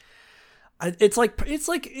 It's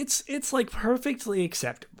perfectly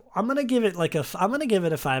acceptable. I'm gonna give it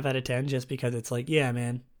a 5 out of 10 just because it's like, yeah,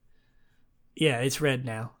 man. Yeah, it's red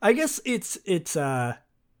now. I guess its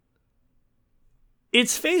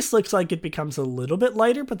face looks like it becomes a little bit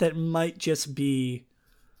lighter, but that might just be.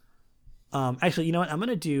 Actually, you know what? I'm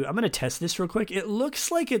gonna test this real quick. It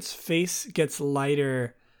looks like its face gets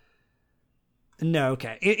lighter. No,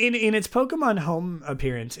 okay. In its Pokemon Home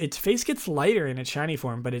appearance, its face gets lighter in its shiny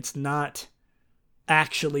form, but it's not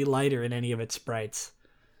actually lighter in any of its sprites.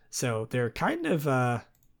 So they're kind of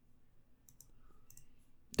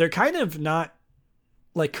not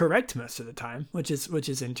correct most of the time, which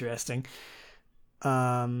is interesting.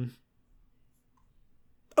 Okay.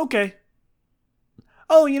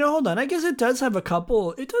 Oh, hold on. I guess it does have a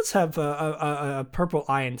couple. It does have a purple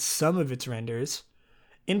eye in some of its renders.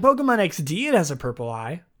 In Pokemon XD, it has a purple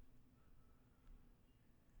eye.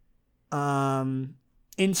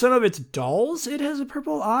 In some of its dolls, it has a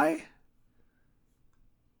purple eye.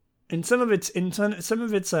 In some of its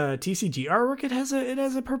TCG artwork, it has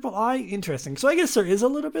a purple eye. Interesting. So I guess there is a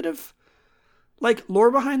little bit of like lore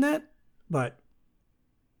behind that, but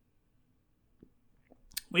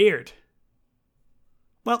weird.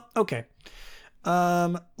 Well, okay.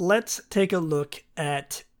 Let's take a look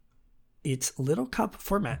at its little cup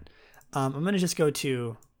format. I'm going to just go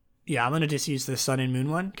to, I'm going to just use the Sun and Moon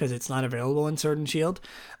one because it's not available in Sword and Shield.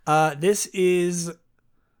 This is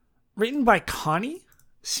written by Connie,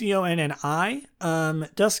 Conni.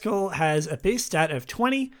 Duskull has a base stat of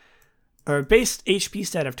 20, or base HP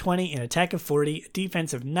stat of 20, an attack of 40, a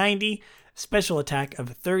defense of 90, special attack of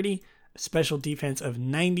 30, special defense of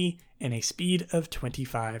 90, and a speed of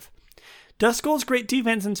 25. Duskull's great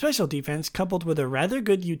defense and special defense, coupled with a rather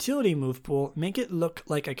good utility move pool, make it look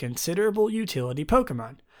like a considerable utility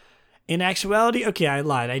Pokemon. In actuality, okay, I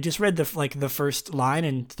lied. I just read the first line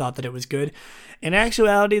and thought that it was good. In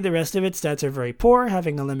actuality, the rest of its stats are very poor,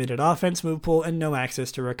 having a limited offense move pool and no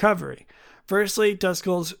access to recovery. Firstly,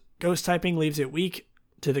 Duskull's ghost typing leaves it weak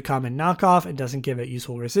to the common knockoff and doesn't give it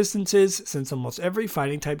useful resistances, since almost every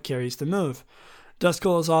fighting type carries the move.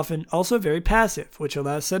 Duskull is often also very passive, which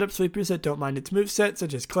allows setup sweepers that don't mind its moveset,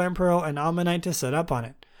 such as Clamperl and Ammonite, to set up on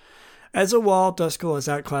it. As a wall, Duskull is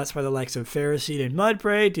outclassed by the likes of Ferroseed and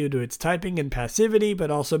Mudbray due to its typing and passivity,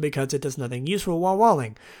 but also because it does nothing useful while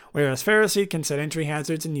walling, whereas Ferroseed can set entry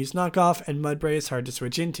hazards and use knockoff, and Mudbray is hard to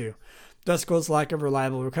switch into. Duskull's lack of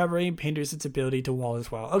reliable recovery hinders its ability to wall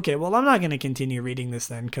as well. Okay, well, I'm not going to continue reading this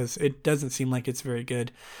then, because it doesn't seem like it's very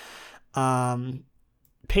good. Pain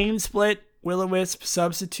Split, Will-O-Wisp,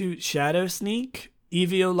 Substitute, Shadow Sneak,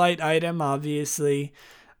 Eviolite item, obviously,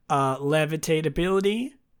 Levitate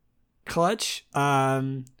ability, Clutch,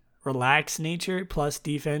 Relax Nature, plus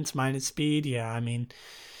defense, minus speed,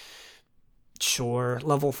 sure,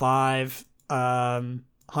 level 5,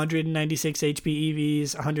 196 HP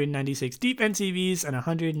EVs, 196 defense EVs, and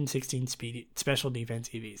 116 special defense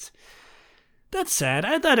EVs. That's sad.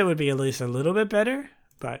 I thought it would be at least a little bit better,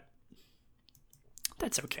 but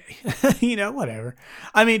that's okay. Whatever.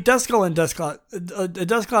 I mean, Duskull and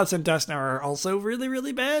Dusclops and Dusknoir are also really,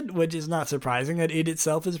 really bad, which is not surprising that it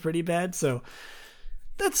itself is pretty bad. So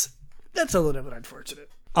that's a little bit unfortunate.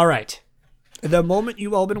 All right. The moment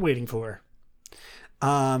you've all been waiting for.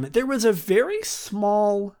 There was a very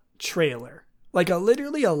small trailer,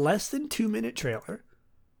 literally a less than 2-minute trailer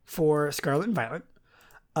for Scarlet and Violet,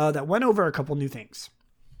 that went over a couple new things.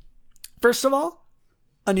 First of all,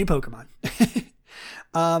 a new Pokemon.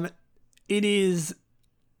 It is,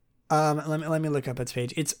 let me look up its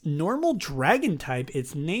page. It's normal dragon type.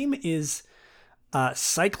 Its name is,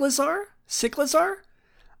 Cyclizar.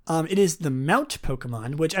 It is the Mount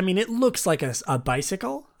Pokemon, which, it looks like a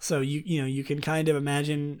bicycle. So you can kind of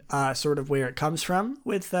imagine, sort of where it comes from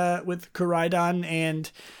with Koraidon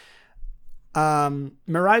and,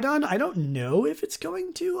 Miraidon. I don't know if it's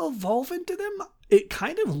going to evolve into them. It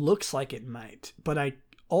kind of looks like it might, but I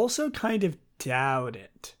also kind of doubt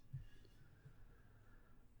it.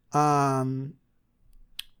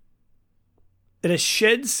 It has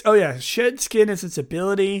shed skin as its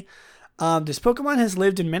ability. This Pokemon has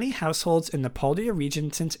lived in many households in the Paldea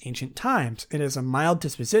region since ancient times. It has a mild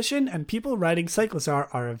disposition, and people riding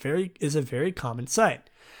Cyclizar is a very common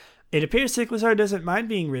sight. It appears Cyclizar doesn't mind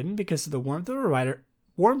being ridden because the warmth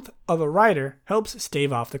of a rider helps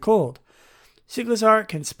stave off the cold. Cyclizar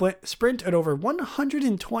can sprint at over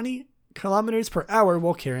 120 kilometers per hour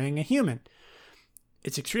while carrying a human.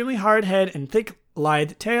 Its extremely hard head and thick,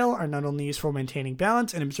 lithe tail are not only useful for maintaining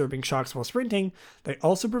balance and absorbing shocks while sprinting, they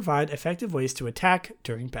also provide effective ways to attack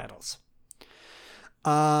during battles.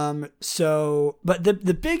 But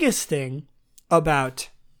the biggest thing about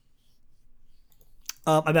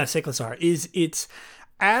Cyclizar is its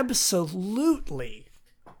absolutely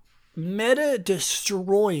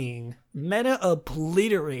meta-destroying,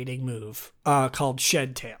 meta-obliterating move called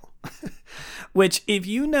Shed Tail. Which, if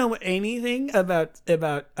you know anything about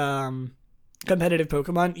competitive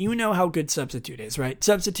Pokemon, you know how good Substitute is, right?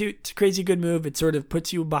 Substitute, crazy good move. It sort of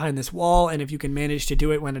puts you behind this wall, and if you can manage to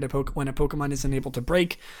do it when a Pokemon isn't able to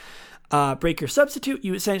break your Substitute,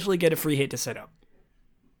 you essentially get a free hit to set up.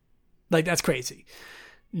 That's crazy.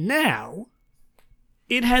 Now,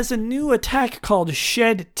 it has a new attack called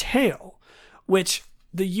Shed Tail, which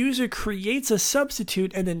the user creates a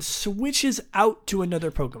substitute and then switches out to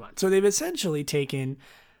another Pokemon. So they've essentially taken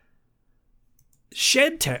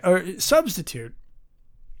Substitute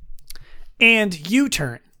and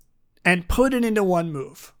U-Turn and put it into one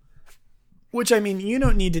move. Which, you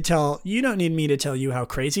don't need me to tell you how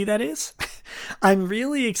crazy that is. I'm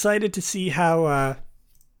really excited to see how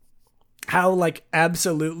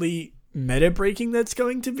absolutely meta breaking that's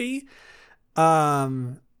going to be.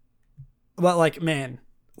 But like, man,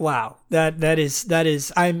 wow, that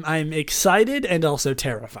is I'm excited and also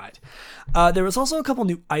terrified. There was also a couple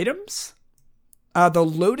new items. The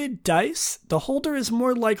loaded dice, the holder is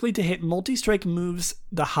more likely to hit multi-strike moves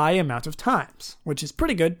the high amount of times, which is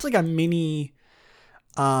pretty good. It's like a mini,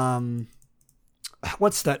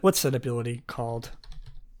 what's that ability called?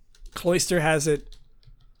 Cloyster has it.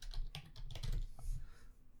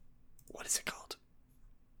 What is it called?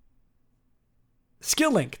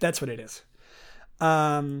 Skill Link, that's what it is.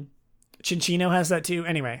 Cinccino has that too.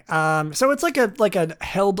 Anyway, so it's like a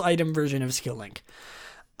held item version of Skill Link.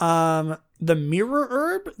 The Mirror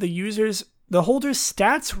Herb, the holder's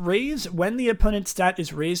stats raise when the opponent's stat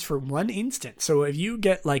is raised for 1 instant. So if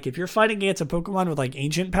you're fighting against a Pokemon with like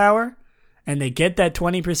Ancient Power, and they get that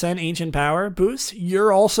 20% Ancient Power boost,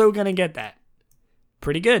 you're also gonna get that.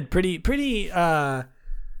 Pretty good. Pretty good,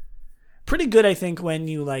 I think, when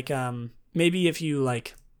you like, maybe if you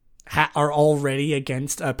like are already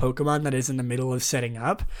against a Pokemon that is in the middle of setting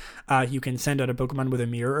up, you can send out a Pokemon with a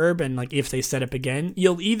Mirror Herb, and like if they set up again,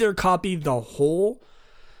 you'll either copy the whole,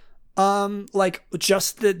 like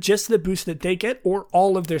just the boost that they get, or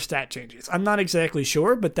all of their stat changes. I'm not exactly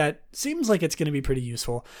sure, but that seems like it's going to be pretty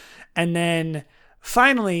useful. And then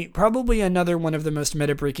finally, probably another one of the most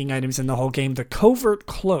meta-breaking items in the whole game, the Covert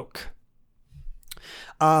Cloak,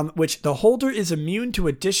 which the holder is immune to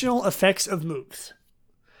additional effects of moves.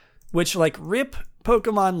 Which, like, rip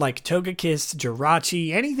Pokemon like Togekiss,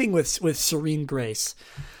 Jirachi, anything with Serene Grace.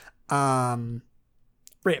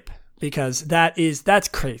 Rip. Because that's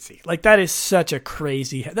crazy. Like, that is such a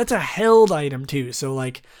crazy... That's a held item, too. So,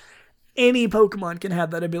 like, any Pokemon can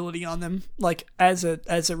have that ability on them. Like, as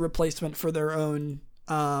a replacement for their own...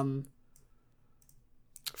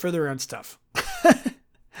 stuff.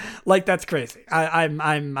 Like, that's crazy.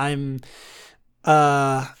 I'm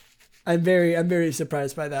very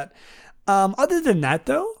surprised by that. Other than that,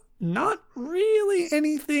 though, not really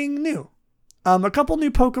anything new. A couple new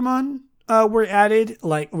Pokemon were added,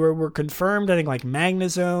 like were confirmed. I think like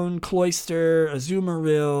Magnezone, Cloyster,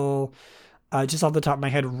 Azumarill. Just off the top of my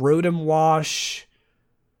head, Rotom Wash.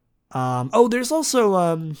 There's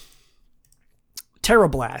also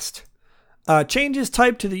Terrablast. Changes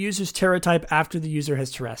type to the user's Terra type after the user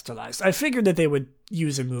has terrestrialized. I figured that they would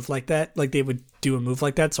use a move like that, like they would do a move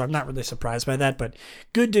like that, so I'm not really surprised by that, but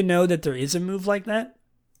good to know that there is a move like that.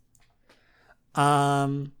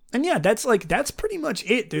 And yeah, that's pretty much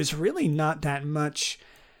it. There's really not that much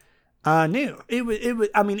new.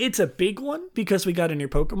 It's a big one because we got a new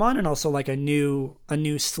Pokemon and also like a new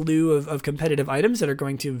slew of competitive items that are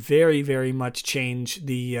going to very, very much change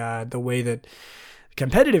the way that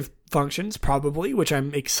competitive functions, probably, which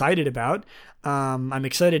I'm excited about. I'm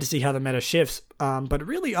excited to see how the meta shifts. But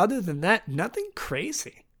really, other than that, nothing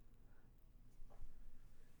crazy.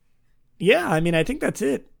 Yeah, I mean, I think that's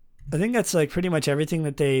it. I think that's like pretty much everything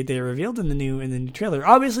that they revealed in the new trailer.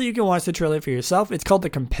 Obviously, you can watch the trailer for yourself. It's called the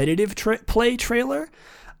competitive play trailer.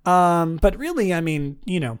 But really, I mean,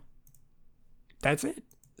 that's it.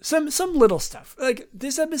 Some little stuff. Like,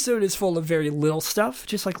 this episode is full of very little stuff,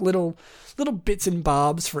 just like little bits and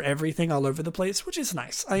bobs for everything all over the place, which is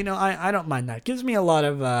nice. I don't mind that. It gives me a lot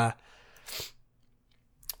of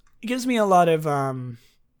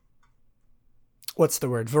what's the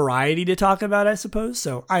word? Variety to talk about, I suppose.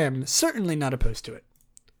 So I am certainly not opposed to it.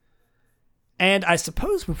 And I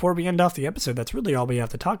suppose before we end off the episode, that's really all we have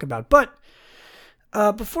to talk about. But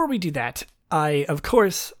before we do that, I, of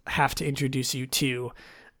course, have to introduce you to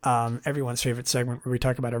everyone's favorite segment where we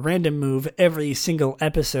talk about a random move every single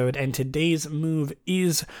episode, and today's move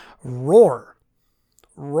is Roar.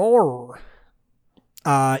 Roar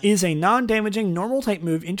is a non-damaging normal type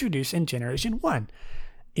move introduced in Generation 1.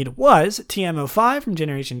 It was TM05 from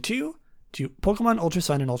Generation 2 to Pokemon Ultra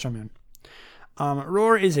Sun and Ultra Moon.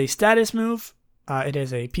 Roar is a status move. It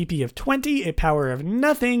has a PP of 20, a power of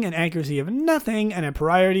nothing, an accuracy of nothing, and a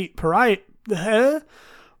priority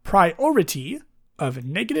of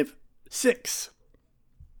 -6.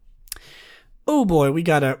 Oh boy, we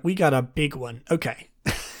got a big one. Okay.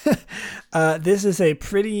 This is a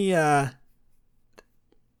pretty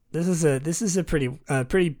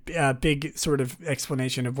pretty big sort of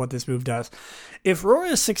explanation of what this move does. If Roar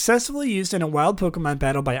is successfully used in a wild Pokemon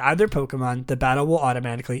battle by either Pokemon, the battle will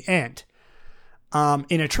automatically end.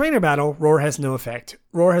 In a trainer battle, Roar has no effect.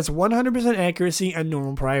 Roar has 100% accuracy and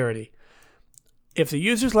normal priority. If the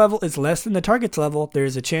user's level is less than the target's level, there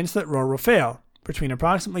is a chance that Roar will fail, between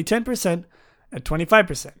approximately 10% and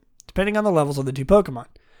 25%, depending on the levels of the two Pokemon.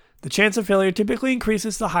 The chance of failure typically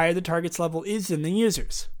increases the higher the target's level is than the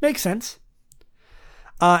user's. Makes sense.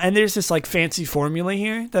 And there's this like fancy formula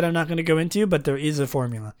here that I'm not going to go into, but there is a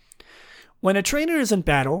formula. When a trainer is in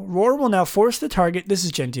battle, Roar will now force the target. This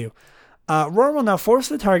is Gen 2. Roar will now force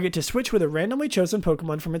the target to switch with a randomly chosen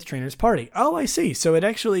Pokemon from its trainer's party. Oh, I see. So it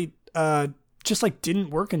actually just like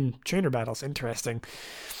didn't work in trainer battles. Interesting.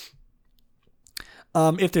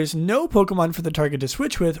 If there's no Pokemon for the target to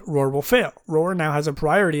switch with, Roar will fail. Roar now has a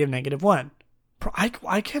priority of -1.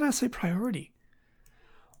 I cannot say priority.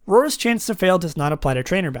 Roar's chance to fail does not apply to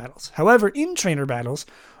trainer battles. However, in trainer battles,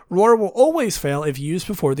 Roar will always fail if used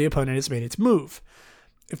before the opponent has made its move.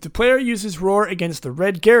 If the player uses Roar against the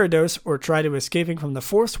red Gyarados or try to escaping from the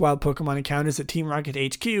forced wild Pokemon encounters at Team Rocket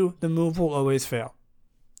HQ, the move will always fail.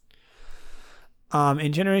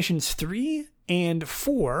 In Generations 3 and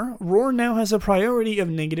 4, Roar now has a priority of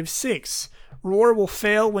 -6. Roar will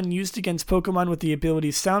fail when used against Pokemon with the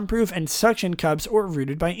abilities Soundproof and Suction Cups or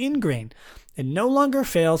Rooted by Ingrain, and no longer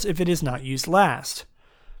fails if it is not used last.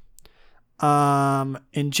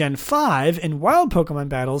 In Gen 5, in wild Pokemon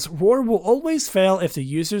battles, Roar will always fail if the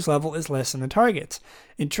user's level is less than the target's.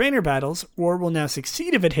 In trainer battles, Roar will now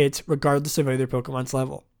succeed if it hits, regardless of either Pokemon's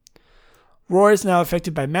level. Roar is now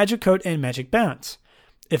affected by Magic Coat and Magic Bounce.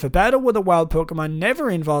 If a battle with a wild Pokemon never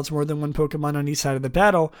involves more than one Pokemon on each side of the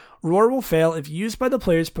battle, Roar will fail if used by the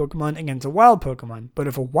player's Pokemon against a wild Pokemon. But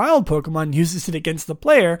if a wild Pokemon uses it against the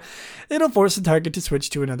player, it'll force the target to switch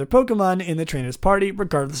to another Pokemon in the trainer's party,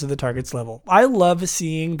 regardless of the target's level. I love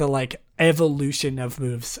seeing the evolution of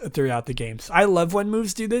moves throughout the games. I love when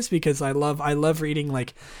moves do this because I love reading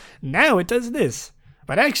now it does this,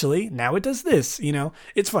 but actually now it does this.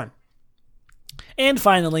 It's fun. And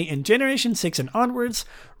finally, in Generation 6 and onwards,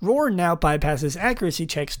 Roar now bypasses accuracy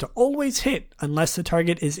checks to always hit unless the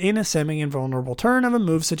target is in a semi-invulnerable turn of a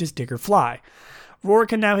move such as Dig or Fly. Roar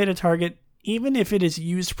can now hit a target even if it is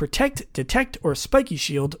used Protect, Detect, or Spiky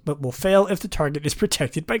Shield, but will fail if the target is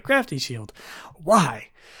protected by Crafty Shield. Why?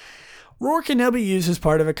 Roar can now be used as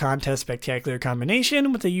part of a contest spectacular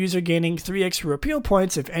combination, with the user gaining 3 extra appeal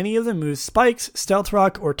points if any of the moves Spikes, Stealth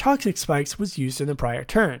Rock, or Toxic Spikes was used in the prior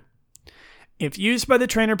turn. If used by the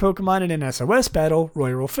trainer Pokemon in an SOS battle,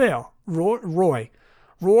 Roar will fail. Roar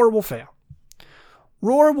will fail.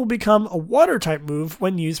 Roar will become a Water-type move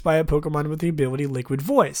when used by a Pokemon with the ability Liquid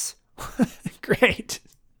Voice. Great.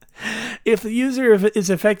 If the user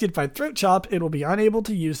is affected by Throat Chop, it will be unable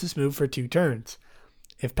to use this move for 2 turns.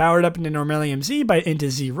 If powered up into Normalium Z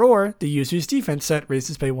into Z-Roar, the user's defense set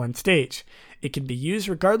raises by 1 stage. It can be used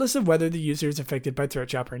regardless of whether the user is affected by Throat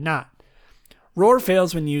Chop or not. Roar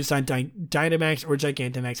fails when used on Dynamax or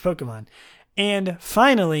Gigantamax Pokemon. And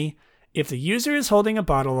finally, if the user is holding a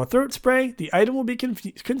bottle of throat spray, the item will be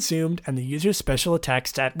consumed and the user's special attack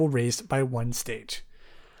stat will raise by 1 stage.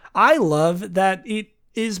 I love that it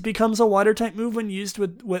becomes a Water-type move when used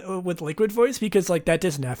with Liquid Voice because that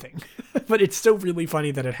does nothing. But it's still really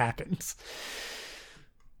funny that it happens.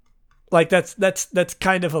 That's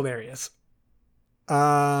kind of hilarious.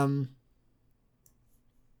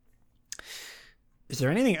 Is there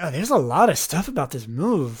anything? Oh, there's a lot of stuff about this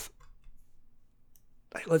move.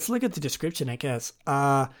 Let's look at the description, I guess.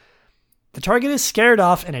 The target is scared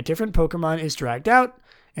off and a different Pokemon is dragged out.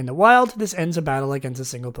 In the wild, this ends a battle against a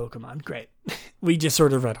single Pokemon. Great. We just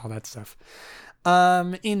sort of read all that stuff.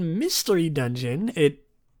 In Mystery Dungeon, it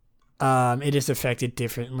is affected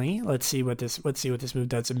differently. Let's see what this move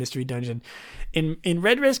does in Mystery Dungeon. In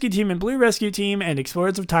Red Rescue Team and Blue Rescue Team and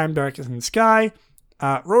Explorers of Time, Darkness and Sky,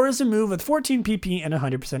 Roar is a move with 14 PP and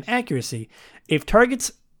 100% accuracy. It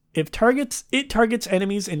targets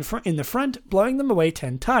enemies in the front, blowing them away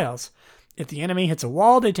 10 tiles. If the enemy hits a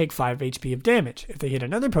wall, they take 5 HP of damage. If they hit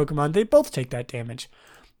another Pokemon, they both take that damage.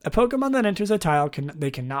 A Pokemon that enters a tile they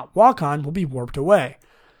cannot walk on will be warped away.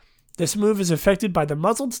 This move is affected by the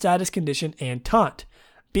muzzled status condition and taunt.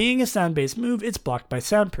 Being a sound-based move, it's blocked by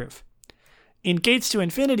Soundproof. In Gates to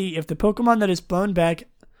Infinity, if the Pokemon that is blown back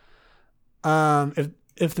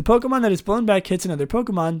if the Pokemon that is blown back hits another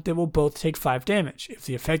Pokemon, they will both take 5 damage. If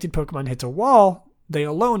the affected Pokemon hits a wall, they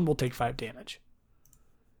alone will take 5 damage.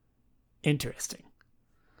 Interesting.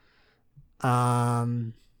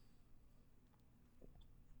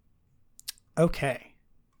 Okay.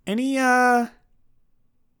 Any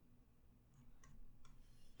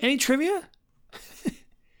trivia?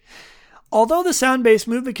 Although the sound-based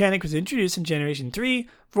move mechanic was introduced in Generation 3,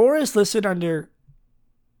 Roar is listed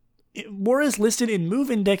in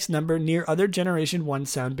move index number near other Generation 1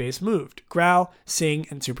 sound-based moves, Growl, Sing,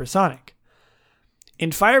 and Supersonic.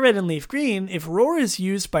 In Fire Red and Leaf Green, if Roar is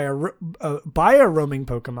used by a roaming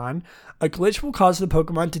Pokemon, a glitch will cause the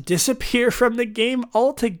Pokemon to disappear from the game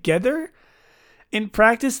altogether. In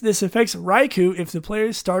practice, this affects Raikou if the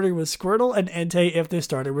player's starter was Squirtle and Entei if their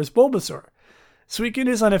starter was Bulbasaur. Suicune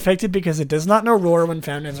is unaffected because it does not know Roar when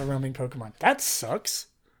found as a roaming Pokemon. That sucks.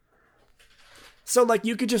 So, like,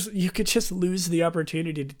 you could just lose the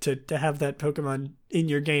opportunity to have that Pokemon in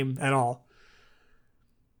your game at all.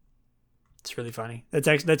 It's really funny.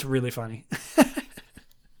 That's really funny.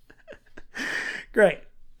 Great.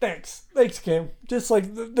 Thanks, Kim. Just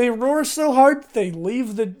like they roar so hard, they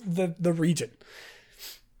leave the region.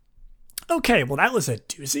 Okay, well that was a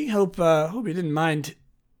doozy. Hope you didn't mind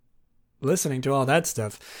listening to all that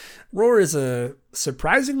stuff. Roar is a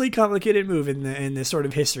surprisingly complicated move in this sort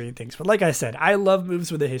of history and things. But like I said, I love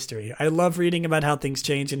moves with a history. I love reading about how things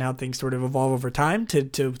change and how things sort of evolve over time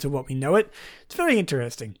to what we know it. It's very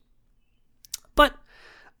interesting. But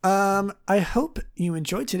I hope you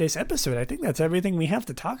enjoyed today's episode. I think that's everything we have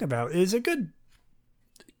to talk about. It is a good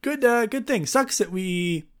thing. Sucks that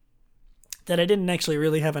I didn't actually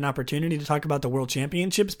really have an opportunity to talk about the World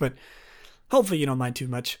Championships, but hopefully you don't mind too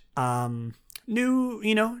much.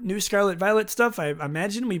 New Scarlet Violet stuff. I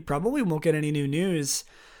imagine we probably won't get any new news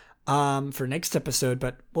for next episode,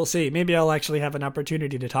 but we'll see. Maybe I'll actually have an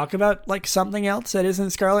opportunity to talk about like something else that isn't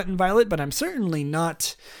Scarlet and Violet, but I'm certainly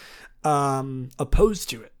not opposed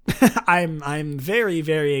to it. I'm very,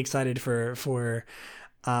 very excited for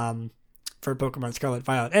Pokemon Scarlet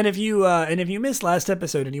Violet. And if you missed last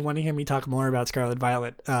episode and you want to hear me talk more about Scarlet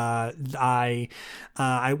Violet, I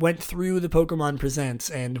went through the Pokemon Presents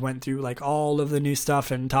and went through like all of the new stuff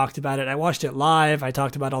and talked about it. I watched it live. I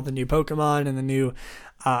talked about all the new Pokemon and the new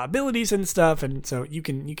abilities and stuff, and so you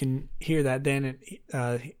can hear that then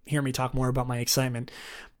and hear me talk more about my excitement.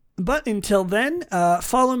 But until then,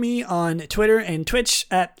 follow me on Twitter and Twitch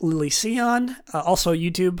at LilyCeon. Also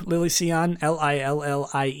YouTube, LilyCeon,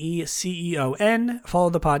 LILLIECEON. Follow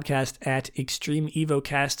the podcast at Extreme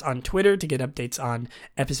EvoCast on Twitter to get updates on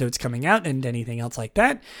episodes coming out and anything else like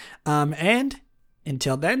that. And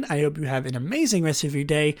until then, I hope you have an amazing rest of your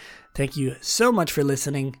day. Thank you so much for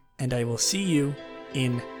listening, and I will see you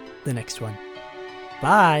in the next one.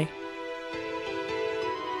 Bye!